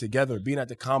through it together, being at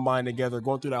the combine together,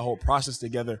 going through that whole process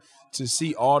together, to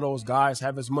see all those guys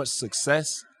have as much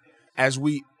success as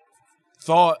we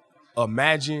thought,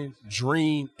 imagined,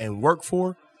 dreamed, and worked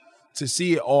for, to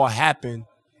see it all happen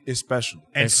is special.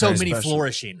 And It's so very many special.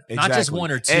 flourishing, Exactly. not just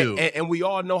one or two. And we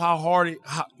all know how hard it, you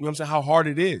know what I'm saying, how hard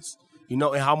it is, you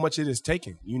know, and how much it is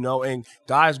taken, you know, and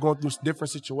guys going through different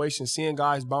situations, seeing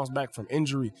guys bounce back from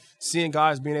injury, seeing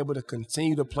guys being able to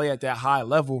continue to play at that high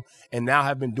level, and now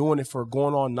have been doing it for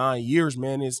going on 9 years,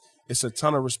 man, it's a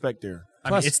ton of respect there. I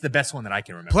mean, it's the best one that I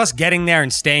can remember. Plus, getting there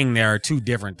and staying there are two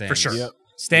different things. For sure. Yep.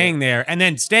 Staying there and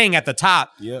then staying at the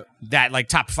top, Yep. that like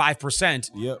top 5%.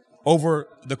 Yep. Over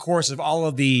the course of all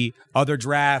of the other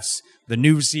drafts, the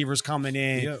new receivers coming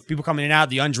in, Yep. people coming in and out,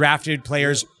 the undrafted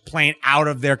players playing out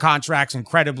of their contracts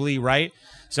incredibly, right?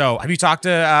 So, have you talked to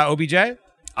OBJ? I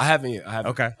haven't yet. I haven't.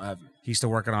 Okay. I haven't. He's still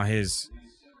working on his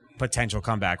potential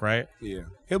comeback, right? Yeah.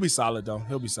 He'll be solid though.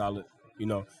 He'll be solid. You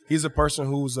know, he's a person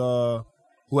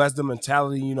who has the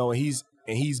mentality, you know, and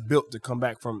he's built to come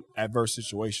back from adverse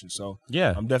situations. So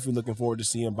Yeah. I'm definitely looking forward to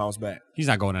seeing him bounce back. He's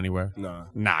not going anywhere.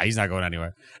 Nah. He's not going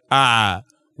anywhere.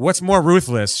 What's more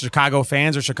ruthless, Chicago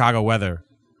fans or Chicago weather?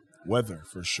 Weather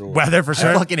for sure. Weather for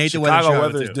sure. I fucking hate the weather. Chicago Chicago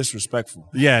weather is too. disrespectful.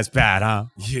 Yeah, it's bad, huh?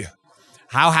 Yeah.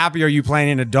 How happy are you playing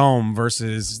in a dome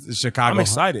versus the Chicago? I'm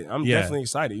excited. I'm Yeah. definitely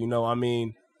excited. You know, I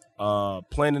mean,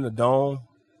 playing in the dome,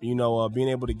 you know, being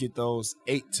able to get those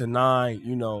 8 to 9,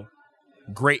 you know,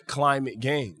 great climate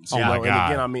games. Oh you my know? God.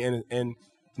 And again, I mean, and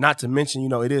not to mention, you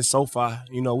know, it is SoFi,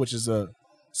 you know, which is a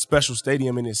special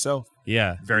stadium in itself.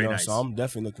 Yeah. Very you know, nice. So I'm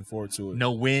definitely looking forward to it.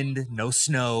 No wind, no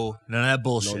snow, none of that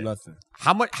bullshit. No nothing.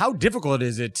 How difficult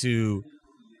is it to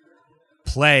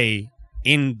play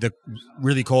in the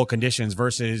really cold conditions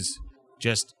versus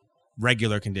just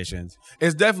regular conditions?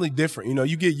 It's definitely different. You know,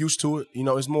 you get used to it. You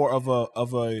know, it's more of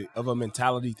a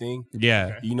mentality thing.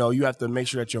 Yeah. You know, you have to make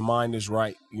sure that your mind is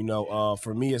right. You know,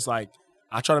 for me, it's like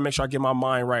I try to make sure I get my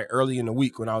mind right early in the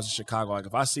week when I was in Chicago. Like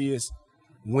if I see it's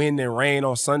wind and rain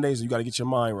on Sundays, you got to get your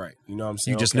mind right. You know what I'm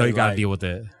saying? You just Okay, know you got to like, deal with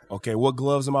it. Okay, what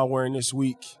gloves am I wearing this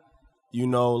week? You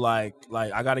know, like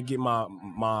I got to get my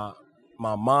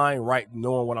mind right,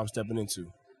 knowing what I'm stepping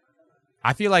into.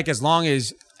 I feel like as long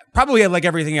as probably like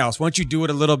everything else, once you do it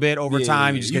a little bit over Yeah,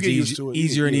 time, yeah, you just you get get to used to it.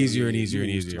 easier and Yeah, easier yeah, and you easier get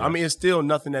and used to easier. it. I mean, it's still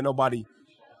nothing that nobody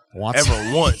Once.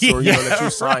 ever wants or you know that Yeah. you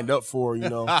signed up for. You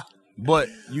know, but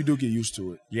you do get used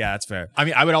to it. Yeah, that's fair. I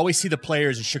mean, I would always see the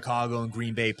players in Chicago and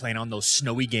Green Bay playing on those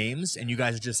snowy games, and you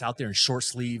guys are just out there in short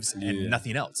sleeves and Yeah.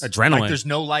 nothing else. Adrenaline. Like, there's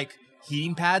no like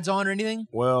heating pads on or anything.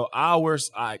 Well, I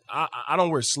don't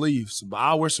wear sleeves, but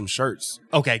I'll wear some shirts.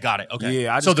 Okay, got it. Okay,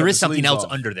 Yeah, I just so there cut is the something sleeves else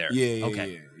off. under there. Yeah,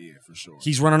 okay. yeah, for sure.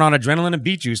 He's running on adrenaline and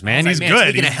beet juice, man. He's Man, good.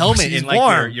 taking a He's- helmet he's in like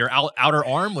warm. your outer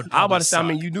arm would. I'm about to probably say, I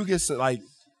mean, suck. you do get some, like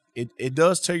it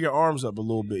does tear your arms up a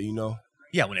little bit, you know.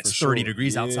 yeah, when it's for 30 sure.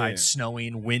 degrees Yeah. outside,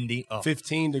 snowing, windy. Oh,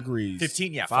 15 degrees.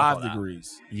 15, yeah, fuck all 5 that.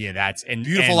 degrees. Yeah, that's and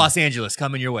beautiful and, Los Angeles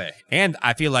coming your way. And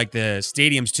I feel like the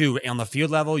stadiums too, on the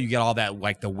field level, you get all that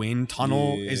like the wind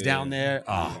tunnel Yeah. is down there.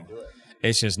 Oh,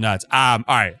 it's just nuts. All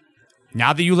right.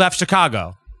 Now that you left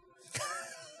Chicago,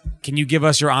 can you give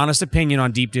us your honest opinion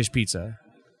on deep dish pizza?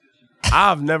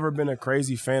 I've never been a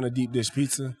crazy fan of deep dish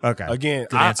pizza. Okay. Again,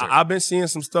 Good answer. I've been seeing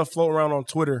some stuff floating around on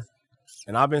Twitter,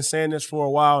 and I've been saying this for a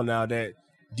while now that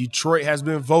Detroit has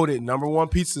been voted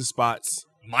 #1 pizza spots.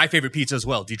 My favorite pizza as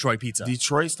well, Detroit pizza.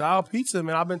 Detroit style pizza,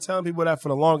 man. I've been telling people that for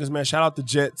the longest, man. Shout out to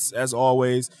Jets as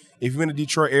always. If you're in the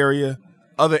Detroit area,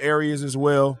 other areas as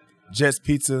well, Jets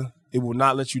Pizza, it will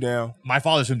not let you down. My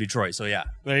father's from Detroit, so yeah.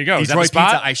 There you go. Is that Detroit the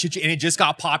spot? pizza, I shit you, and it just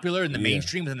got popular in the Yeah.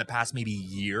 mainstream within the past maybe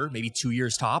year, maybe 2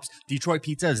 years tops. Detroit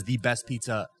pizza is the best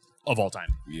pizza of all time.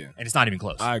 Yeah. And it's not even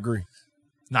close. I agree.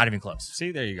 Not even close.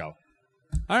 See, there you go.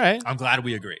 All right. I'm glad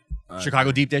we agree.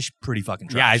 Chicago deep dish, pretty fucking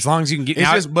trash. Yeah, as long as you can get It's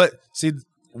now, just, but see,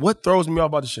 what throws me off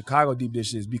about the Chicago deep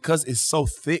dish is because it's so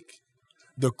thick,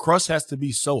 the crust has to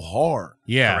be so hard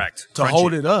yeah. correct. to Crunchy.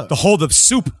 hold it up. The hold of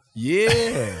soup.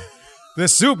 Yeah. The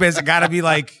soup has got to be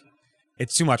like,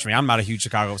 it's too much for me. I'm not a huge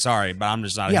Chicago, sorry, but I'm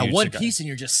just not a Yeah, huge one Chicago. piece and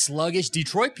you're just sluggish.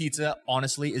 Detroit pizza,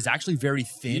 honestly, is actually very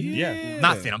thin. Yeah.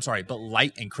 Not thin, I'm sorry, but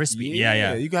light and crispy.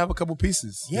 Yeah. You can have a couple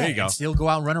pieces. Yeah, There you go. and still go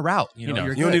out and run a route. You know, know,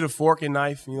 you're You don't good. need a fork and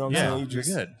knife. You know what I'm Yeah, saying? You You're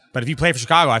just, good. But if you play for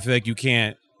Chicago, I feel like you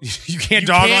can't you can't You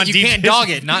dog can't, on you deep can't dish. dog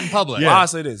it, not in public. Well, I'll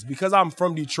say this. Because I'm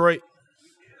from Detroit,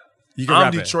 You can I'm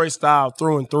rap it. Detroit style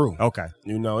through and through. Okay.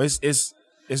 You know, it's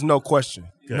no question.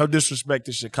 Good. No disrespect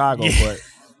to Chicago, but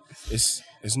it's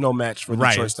no match for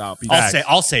Right. Detroit style pizza.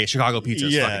 I'll say Chicago pizza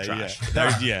is fucking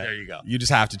trash. Yeah. There you go. You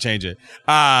just have to change it.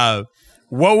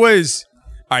 What was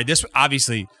all right? This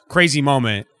obviously crazy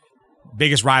moment.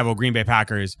 Biggest rival, Green Bay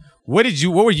Packers. What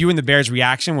were you and the Bears'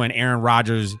 reaction when Aaron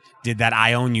Rodgers did that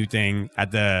 "I own you" thing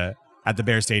at the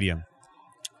Bears Stadium?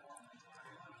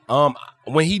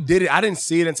 When he did it, I didn't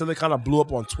see it until it kind of blew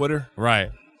up on Twitter.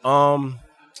 Right.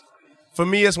 For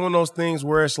me, it's one of those things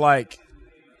where it's like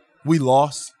we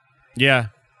lost. Yeah.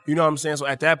 You know what I'm saying? So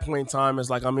at that point in time, it's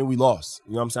like, I mean, we lost.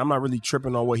 You know what I'm saying? I'm not really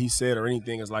tripping on what he said or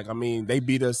anything. It's like, I mean, they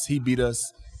beat us. He beat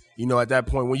us. You know, at that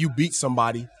point, when you beat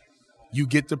somebody, you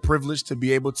get the privilege to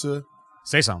be able to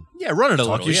say something. Yeah, run it a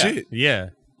talk little. your Yeah. shit. Yeah.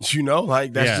 You know,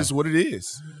 like that's Yeah. just what it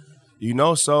is. You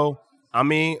know, so I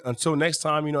mean, until next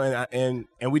time, you know, and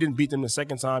we didn't beat them the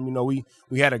second time. You know,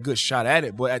 we had a good shot at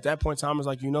it, but at that point in time, it's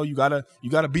like, you know, you gotta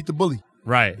beat the bully,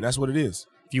 Right. and that's what it is.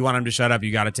 If you want him to shut up,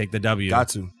 you got to take the W. Got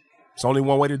to. It's only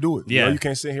one way to do it. Yeah. You know, you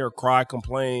can't sit here, cry,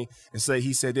 complain, and say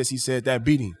he said this, he said that,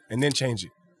 beat him, and then change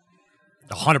it.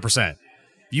 100%.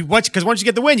 Because once you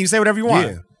get the win, you say whatever you want.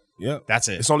 Yeah. Yeah. That's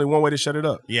it. It's only one way to shut it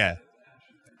up. Yeah.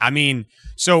 I mean,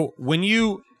 so when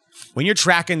you're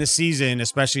tracking the season,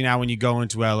 especially now when you go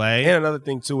into LA, And another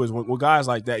thing too is with guys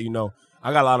like that, you know,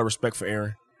 I got a lot of respect for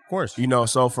Aaron. of course. You know,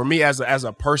 so for me as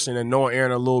a person and knowing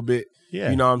Aaron a little bit, Yeah.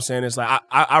 you know what I'm saying? It's like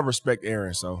I respect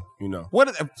Aaron, so you know.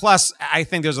 Plus, I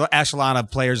think there's an echelon of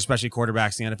players, especially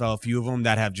quarterbacks in the NFL, a few of them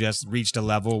that have just reached a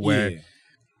level where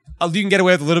you can get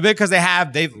away with a little bit because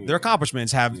their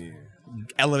accomplishments have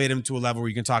elevated them to a level where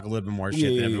you can talk a little bit more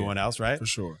shit than everyone else, right? For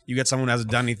sure. You get someone who hasn't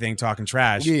done anything talking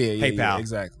trash. Yeah, Hey, pal.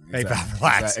 exactly. Hey, pal,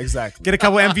 relax. Exactly. Get a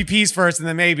couple MVPs first, and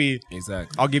then maybe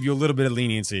Exactly. I'll give you a little bit of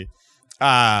leniency.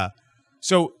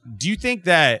 So do you think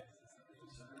that,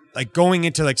 like, going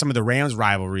into like some of the Rams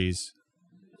rivalries,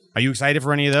 are you excited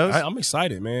for any of those? I'm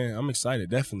excited, man. I'm excited.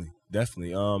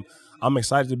 Definitely. I'm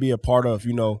excited to be a part of,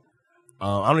 you know,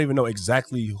 I don't even know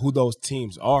exactly who those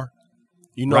teams are,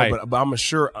 you know, Right. but I'm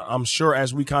sure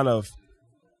as we kind of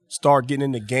start getting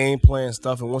into game plan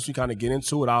stuff, and once we kind of get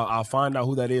into it, I'll find out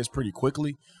who that is pretty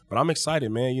quickly. But I'm excited,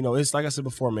 man. You know, it's like I said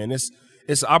before, man. It's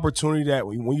an opportunity that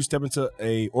when you step into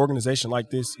a organization like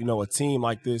this, you know, a team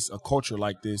like this, a culture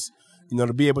like this, you know,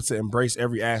 to be able to embrace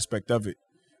every aspect of it.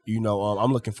 You know,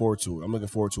 I'm looking forward to it. I'm looking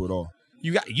forward to it all.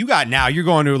 You got now. You're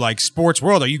going to like Sports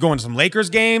World. Are you going to some Lakers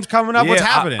games coming up? What's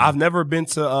happening? I've never been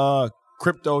to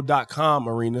crypto.com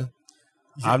arena.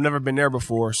 Yeah. I've never been there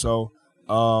before, so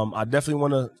I definitely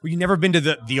want to. Well, you never been to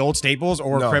the old Staples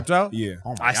or crypto? Yeah.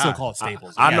 Oh my I still God. call it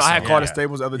Staples. I know I had called it yeah.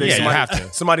 Staples the other day. Yeah, somebody, you have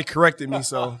to. Somebody corrected me,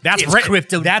 so That's It's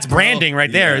crypto, That's bro. branding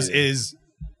right there. Yeah. Is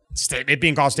it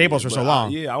being called Staples for so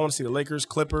long? I want to see the Lakers,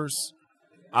 Clippers.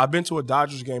 I've been to a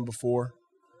Dodgers game before.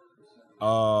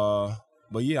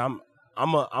 But yeah,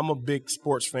 I'm a big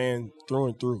sports fan through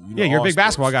and through. You know, Yeah, you're a all big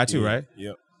basketball sports. guy too, Yeah, right?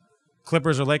 Yep.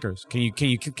 Clippers or Lakers? Can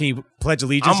you pledge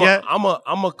allegiance yet? I'm a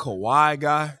Kawhi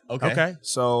guy. Okay.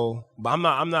 So, but I'm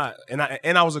not,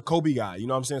 and I was a Kobe guy. You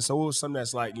know what I'm saying? So it was something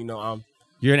that's like, you know,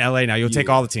 You're in LA now. You'll take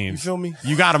all the You teams. feel me?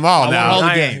 You got them all I now. want all the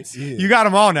I- games. yeah. You got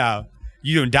them all now.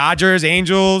 You doing Dodgers,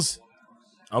 Angels.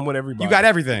 I'm with everybody. You got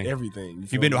everything. Everything.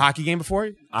 You been to a hockey game before?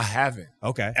 I haven't.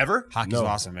 Okay. Ever? Hockey's No.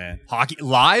 awesome, man. Hockey,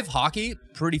 live hockey,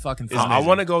 pretty fucking fun. I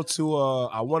want to go to.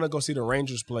 I want to go see the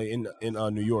Rangers play in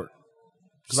New York.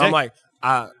 Because I'm Sick.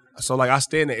 like I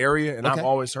stay in the area, and Okay. I've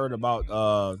always heard about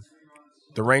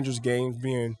the Rangers games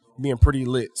being pretty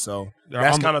lit. So They're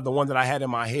that's on the- kind of the one that I had in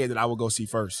my head that I would go see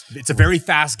first. It's a very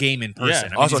fast game in person. Yeah. I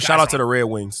mean, Also, these shout guys out to the Red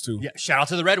Wings too. Yeah, shout out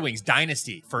to the Red Wings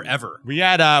dynasty forever. We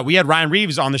had Ryan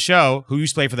Reeves on the show who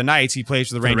used to play for the Knights. He plays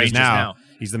for the Rangers, Rangers now. now.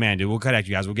 He's the man, dude. We'll connect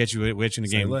you guys. We'll get you a witch in the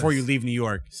Say game less. before you leave New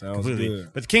York. Sounds completely.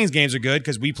 good. But the Kings games are good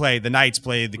because the Knights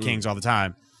play the Kings all the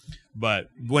time. But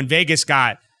when Vegas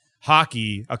got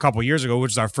hockey a couple years ago,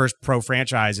 which is our first pro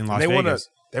franchise in Las Vegas,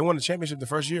 They won the championship the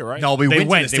first year, right? No, we They went.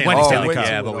 went- To the they went to Stanley Stanley Cup.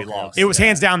 Cup. Yeah, but we Okay. lost. it was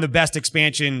hands down the best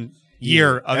expansion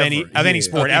year of any ever.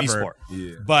 sport Of any ever. sport.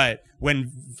 Yeah. But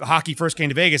when hockey first came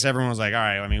to Vegas, everyone was like, all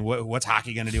right, I mean, what's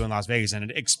hockey going to do in Las Vegas?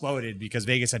 And it exploded because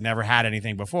Vegas had never had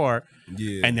anything before.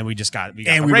 Yeah. And then we got And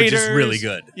the we were Raiders. just really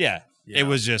good. Yeah. Yeah. It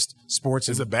was just sports.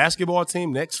 Is a basketball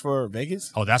team next for Vegas?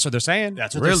 Oh, that's what they're saying?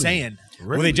 That's what Really? they're saying. Really?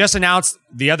 Well, they just announced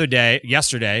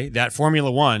yesterday, that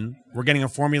Formula One, we're getting a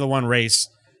Formula One race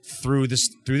through the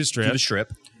strip. Through the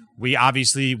strip. We have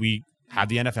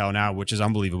the NFL now, which is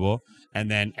unbelievable. And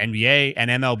then NBA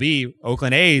and MLB,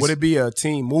 Oakland A's. Would it be a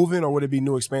team moving or would it be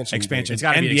new expansion? you think? Expansion. It's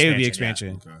gotta be NBA would be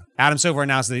expansion, expansion. Okay. Adam Silver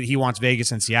announced that he wants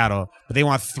Vegas and Seattle, but they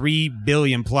want $3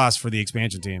 billion plus for the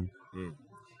expansion team.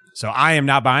 So I am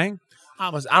not buying. I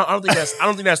don't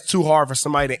think that's too hard for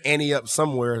somebody to ante up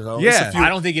somewhere though. Yeah. It's a few- I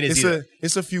don't think it is either.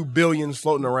 It's a few billions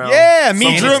floating around. Yeah, me,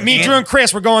 And Drew, it's- Drew, and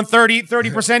Chris, we're going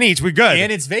 30% each. We're good.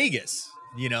 And it's Vegas.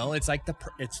 You know, it's like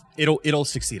it'll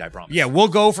succeed. I promise. Yeah, we'll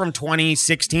go from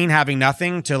 2016 having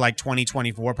nothing to like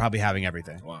 2024 probably having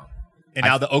everything. Wow. And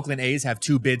now the Oakland A's have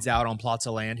 2 bids out on plots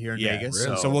of land here in Vegas.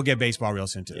 So we'll get baseball real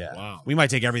soon too. Yeah. Wow. We might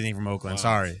take everything from Oakland.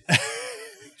 Sorry.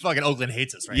 Fucking Oakland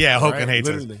hates us right Yeah, now. Oakland hates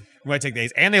Literally. us. We might take the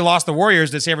A's. And they lost the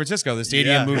Warriors to San Francisco. The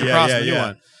stadium moved across the new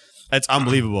one. That's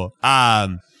unbelievable.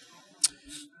 Where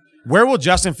will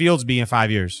Justin Fields be in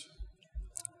 5 years?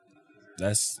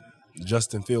 That's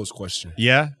Justin Fields' question.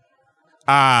 Yeah.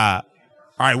 All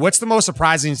right. What's the most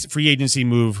surprising free agency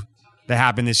move that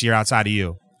happened this year outside of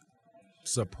you?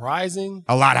 Surprising?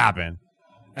 A lot happened.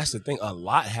 That's the thing. A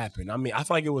lot happened. I mean, I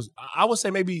feel like it was. I would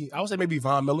say maybe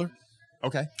Von Miller.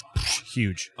 Okay.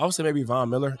 Huge. I would say maybe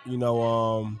Von Miller. You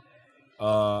know,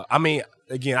 I mean,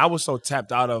 again, I was so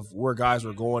tapped out of where guys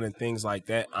were going and things like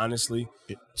that, honestly,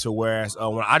 to whereas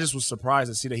when I just was surprised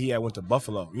to see that he had went to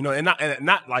Buffalo, you know, and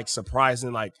not like surprised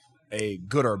in like a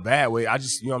good or bad way. I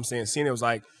just, you know what I'm saying, seeing it was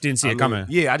like. Didn't see it coming.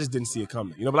 Yeah, I just didn't see it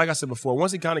coming. You know, but like I said before,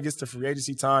 once it kind of gets to free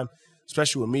agency time,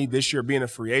 especially with me this year being a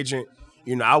free agent,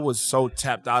 you know, I was so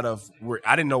tapped out of where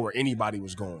I didn't know where anybody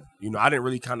was going. You know, I didn't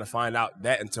really kind of find out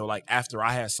that until like after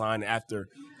I had signed, after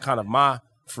kind of my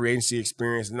free agency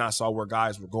experience, and I saw where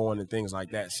guys were going and things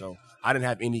like that. So I didn't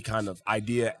have any kind of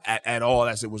idea at all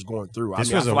as it was going through. I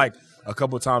feel like a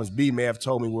couple of times B may have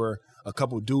told me where a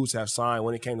couple of dudes have signed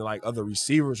when it came to like other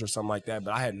receivers or something like that,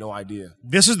 but I had no idea.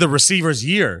 This is the receivers'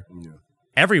 year. Yeah.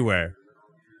 Everywhere.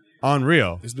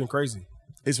 Unreal. It's been crazy.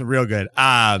 It's been real good.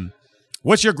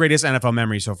 What's your greatest NFL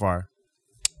memory so far?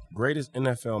 Greatest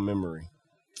NFL memory.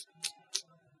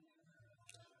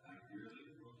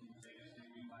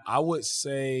 I would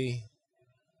say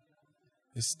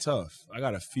it's tough. I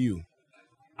got a few.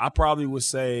 I probably would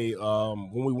say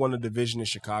when we won the division in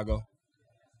Chicago.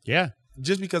 Yeah.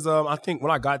 Just because I think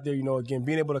when I got there, you know, again,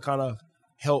 being able to kind of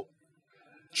help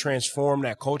transform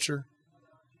that culture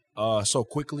so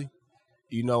quickly.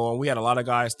 You know, we had a lot of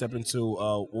guys step into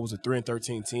what was a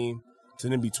 3-13 team to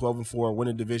then be 12-4, win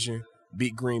a division,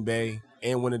 beat Green Bay,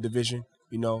 and win a division.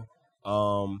 You know,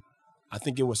 I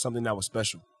think it was something that was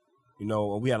special. You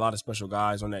know, we had a lot of special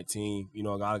guys on that team. You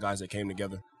know, a lot of guys that came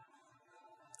together.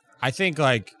 I think,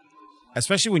 like,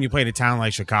 especially when you play in a town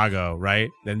like Chicago, right?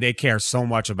 Then they care so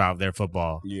much about their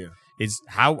football. Yeah. It's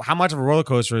how much of a roller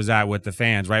coaster is that with the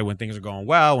fans, right? When things are going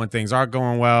well, when things aren't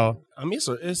going well. I mean,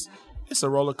 it's a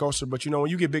roller coaster, but you know,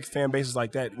 when you get big fan bases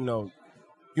like that, you know,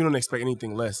 you don't expect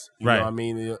anything less. You know what I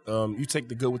mean? You take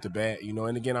the good with the bad, you know.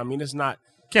 And again, I mean, it's not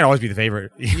can't always be the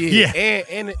favorite. Yeah.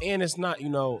 And it's not, you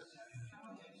know,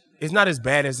 it's not as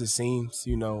bad as it seems,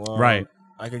 you know. Right.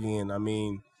 Like again, I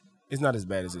mean, it's not as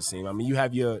bad as it seems. I mean, you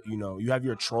have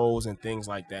your trolls and things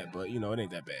like that, but you know, it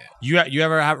ain't that bad. You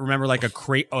ever remember like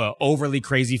a overly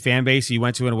crazy fan base you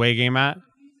went to an away game at?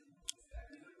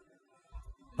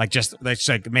 Like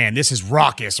man, this is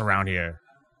raucous around here.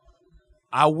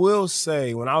 I will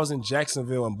say, when I was in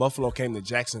Jacksonville and Buffalo came to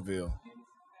Jacksonville,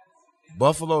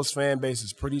 Buffalo's fan base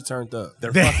is pretty turned up.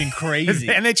 They're fucking crazy.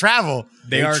 And they travel.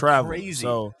 They are travel. crazy.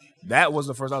 So that was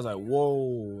the first I was like, whoa,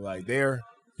 like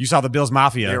You saw the Bills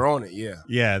Mafia. they're on it, yeah.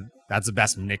 Yeah, that's the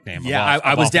best nickname. Yeah,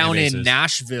 I was down in bases.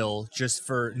 Nashville just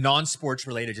for non-sports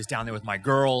related, just down there with my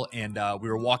girl, and we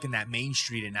were walking that main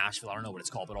street in Nashville. I don't know what it's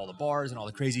called, but all the bars and all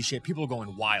the crazy shit. People are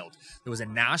going wild. There was a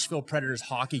Nashville Predators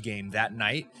hockey game that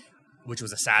night, which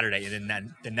was a Saturday, and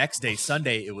then the next day,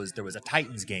 Sunday, there was a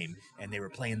Titans game, and they were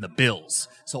playing the Bills.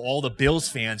 So all the Bills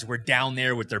fans were down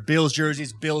there with their Bills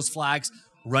jerseys, Bills flags,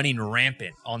 running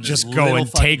rampant on this just little going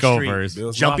fucking takeovers,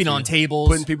 street, jumping on tables,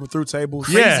 putting people through tables.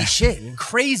 crazy shit,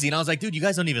 crazy. And I was like, dude, you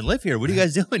guys don't even live here. What are you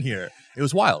guys doing here? It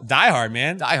was wild. Die hard,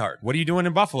 man. Die hard. What are you doing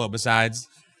in Buffalo besides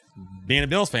being a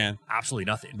Bills fan? Absolutely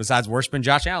nothing. Besides worshiping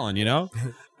Josh Allen, you know?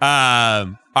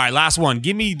 All right, last one.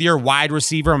 Give me your wide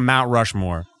receiver Mount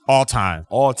Rushmore. All time.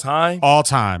 All time? All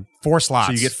time. 4 slots.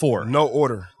 So you get 4. No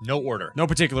order. No order. No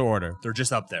particular order. They're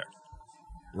just up there.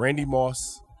 Randy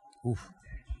Moss. Oof.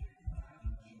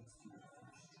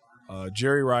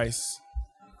 Jerry Rice.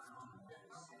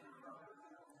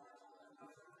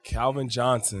 Calvin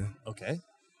Johnson. Okay.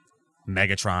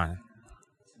 Megatron.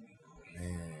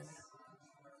 Man.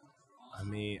 I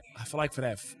mean, I feel like for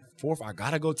that fourth, I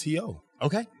got to go T.O.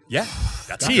 Okay. Yeah.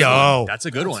 That's T.O. That's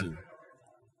a good one.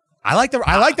 I like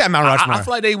that Mount Rushmore. I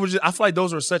feel like I feel like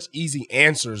those were such easy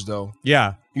answers, though.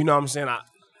 Yeah. You know what I'm saying?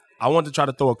 I wanted to try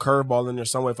to throw a curveball in there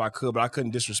somewhere if I could, but I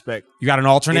couldn't disrespect You got an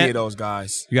alternate? any of those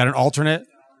guys. You got an alternate?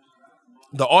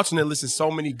 The alternate list is so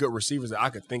many good receivers that I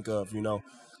could think of, you know,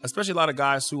 especially a lot of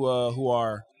guys who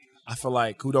are, I feel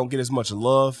like, who don't get as much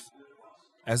love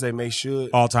as they may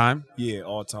should. All time? Yeah,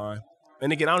 all time.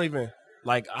 And again, I don't even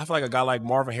like I feel like a guy like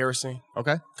Marvin Harrison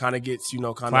Okay. kind of gets, kind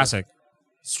of Classic.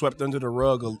 swept under the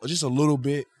rug just a little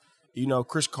bit.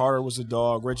 Chris Carter was a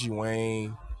dog, Reggie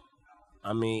Wayne.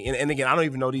 I mean, and again, I don't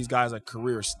even know these guys like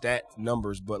career stat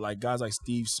numbers, but like guys like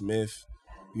Steve Smith,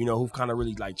 who've kind of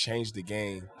really like changed the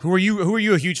game. Who are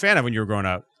you a huge fan of when you were growing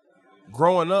up?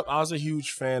 Growing up, I was a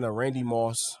huge fan of Randy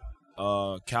Moss,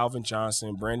 Calvin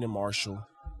Johnson, Brandon Marshall.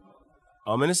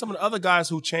 And then some of the other guys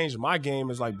who changed my game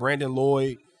is like Brandon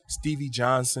Lloyd, Stevie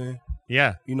Johnson.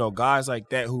 Yeah. Guys like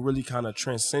that who really kind of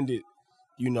transcended,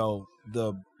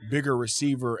 the bigger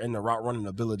receiver and the route running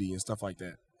ability and stuff like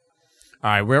that. All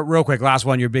right, real quick, last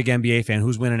one. You're a big NBA fan.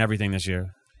 Who's winning everything this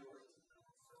year?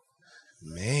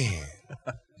 Man,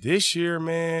 this year,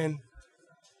 man,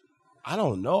 I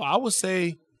don't know. I would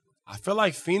say I feel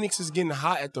like Phoenix is getting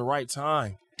hot at the right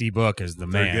time. D-Book is the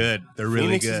man. They're good. They're really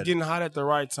Phoenix good. is getting hot at the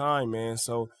right time, man.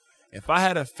 So if I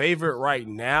had a favorite right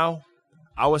now,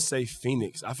 I would say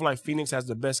Phoenix. I feel like Phoenix has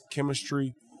the best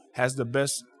chemistry, has the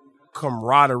best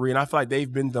camaraderie, and I feel like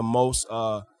they've been the most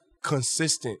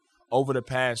consistent over the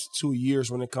past 2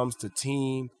 years when it comes to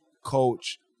team,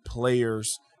 coach,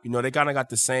 players. They kind of got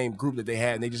the same group that they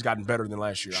had, and they just gotten better than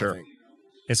last year, Sure. I think.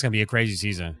 It's going to be a crazy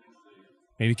season.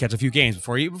 Maybe catch a few games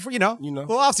before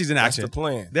little off-season That's action. the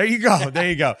plan. There you go. There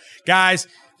you go. Guys,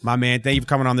 my man, thank you for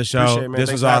coming on the show. Appreciate it, man. This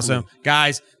Thanks was for having awesome. me.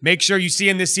 Guys, make sure you see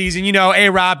him this season.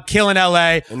 A-Rob killing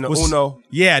L.A. And the Uno.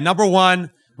 Yeah, number 1.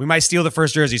 We might steal the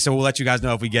first jersey, so we'll let you guys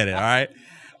know if we get it, all right?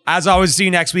 As always, see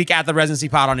you next week at the Residency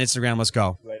Pod on Instagram. Let's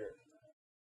go. Later.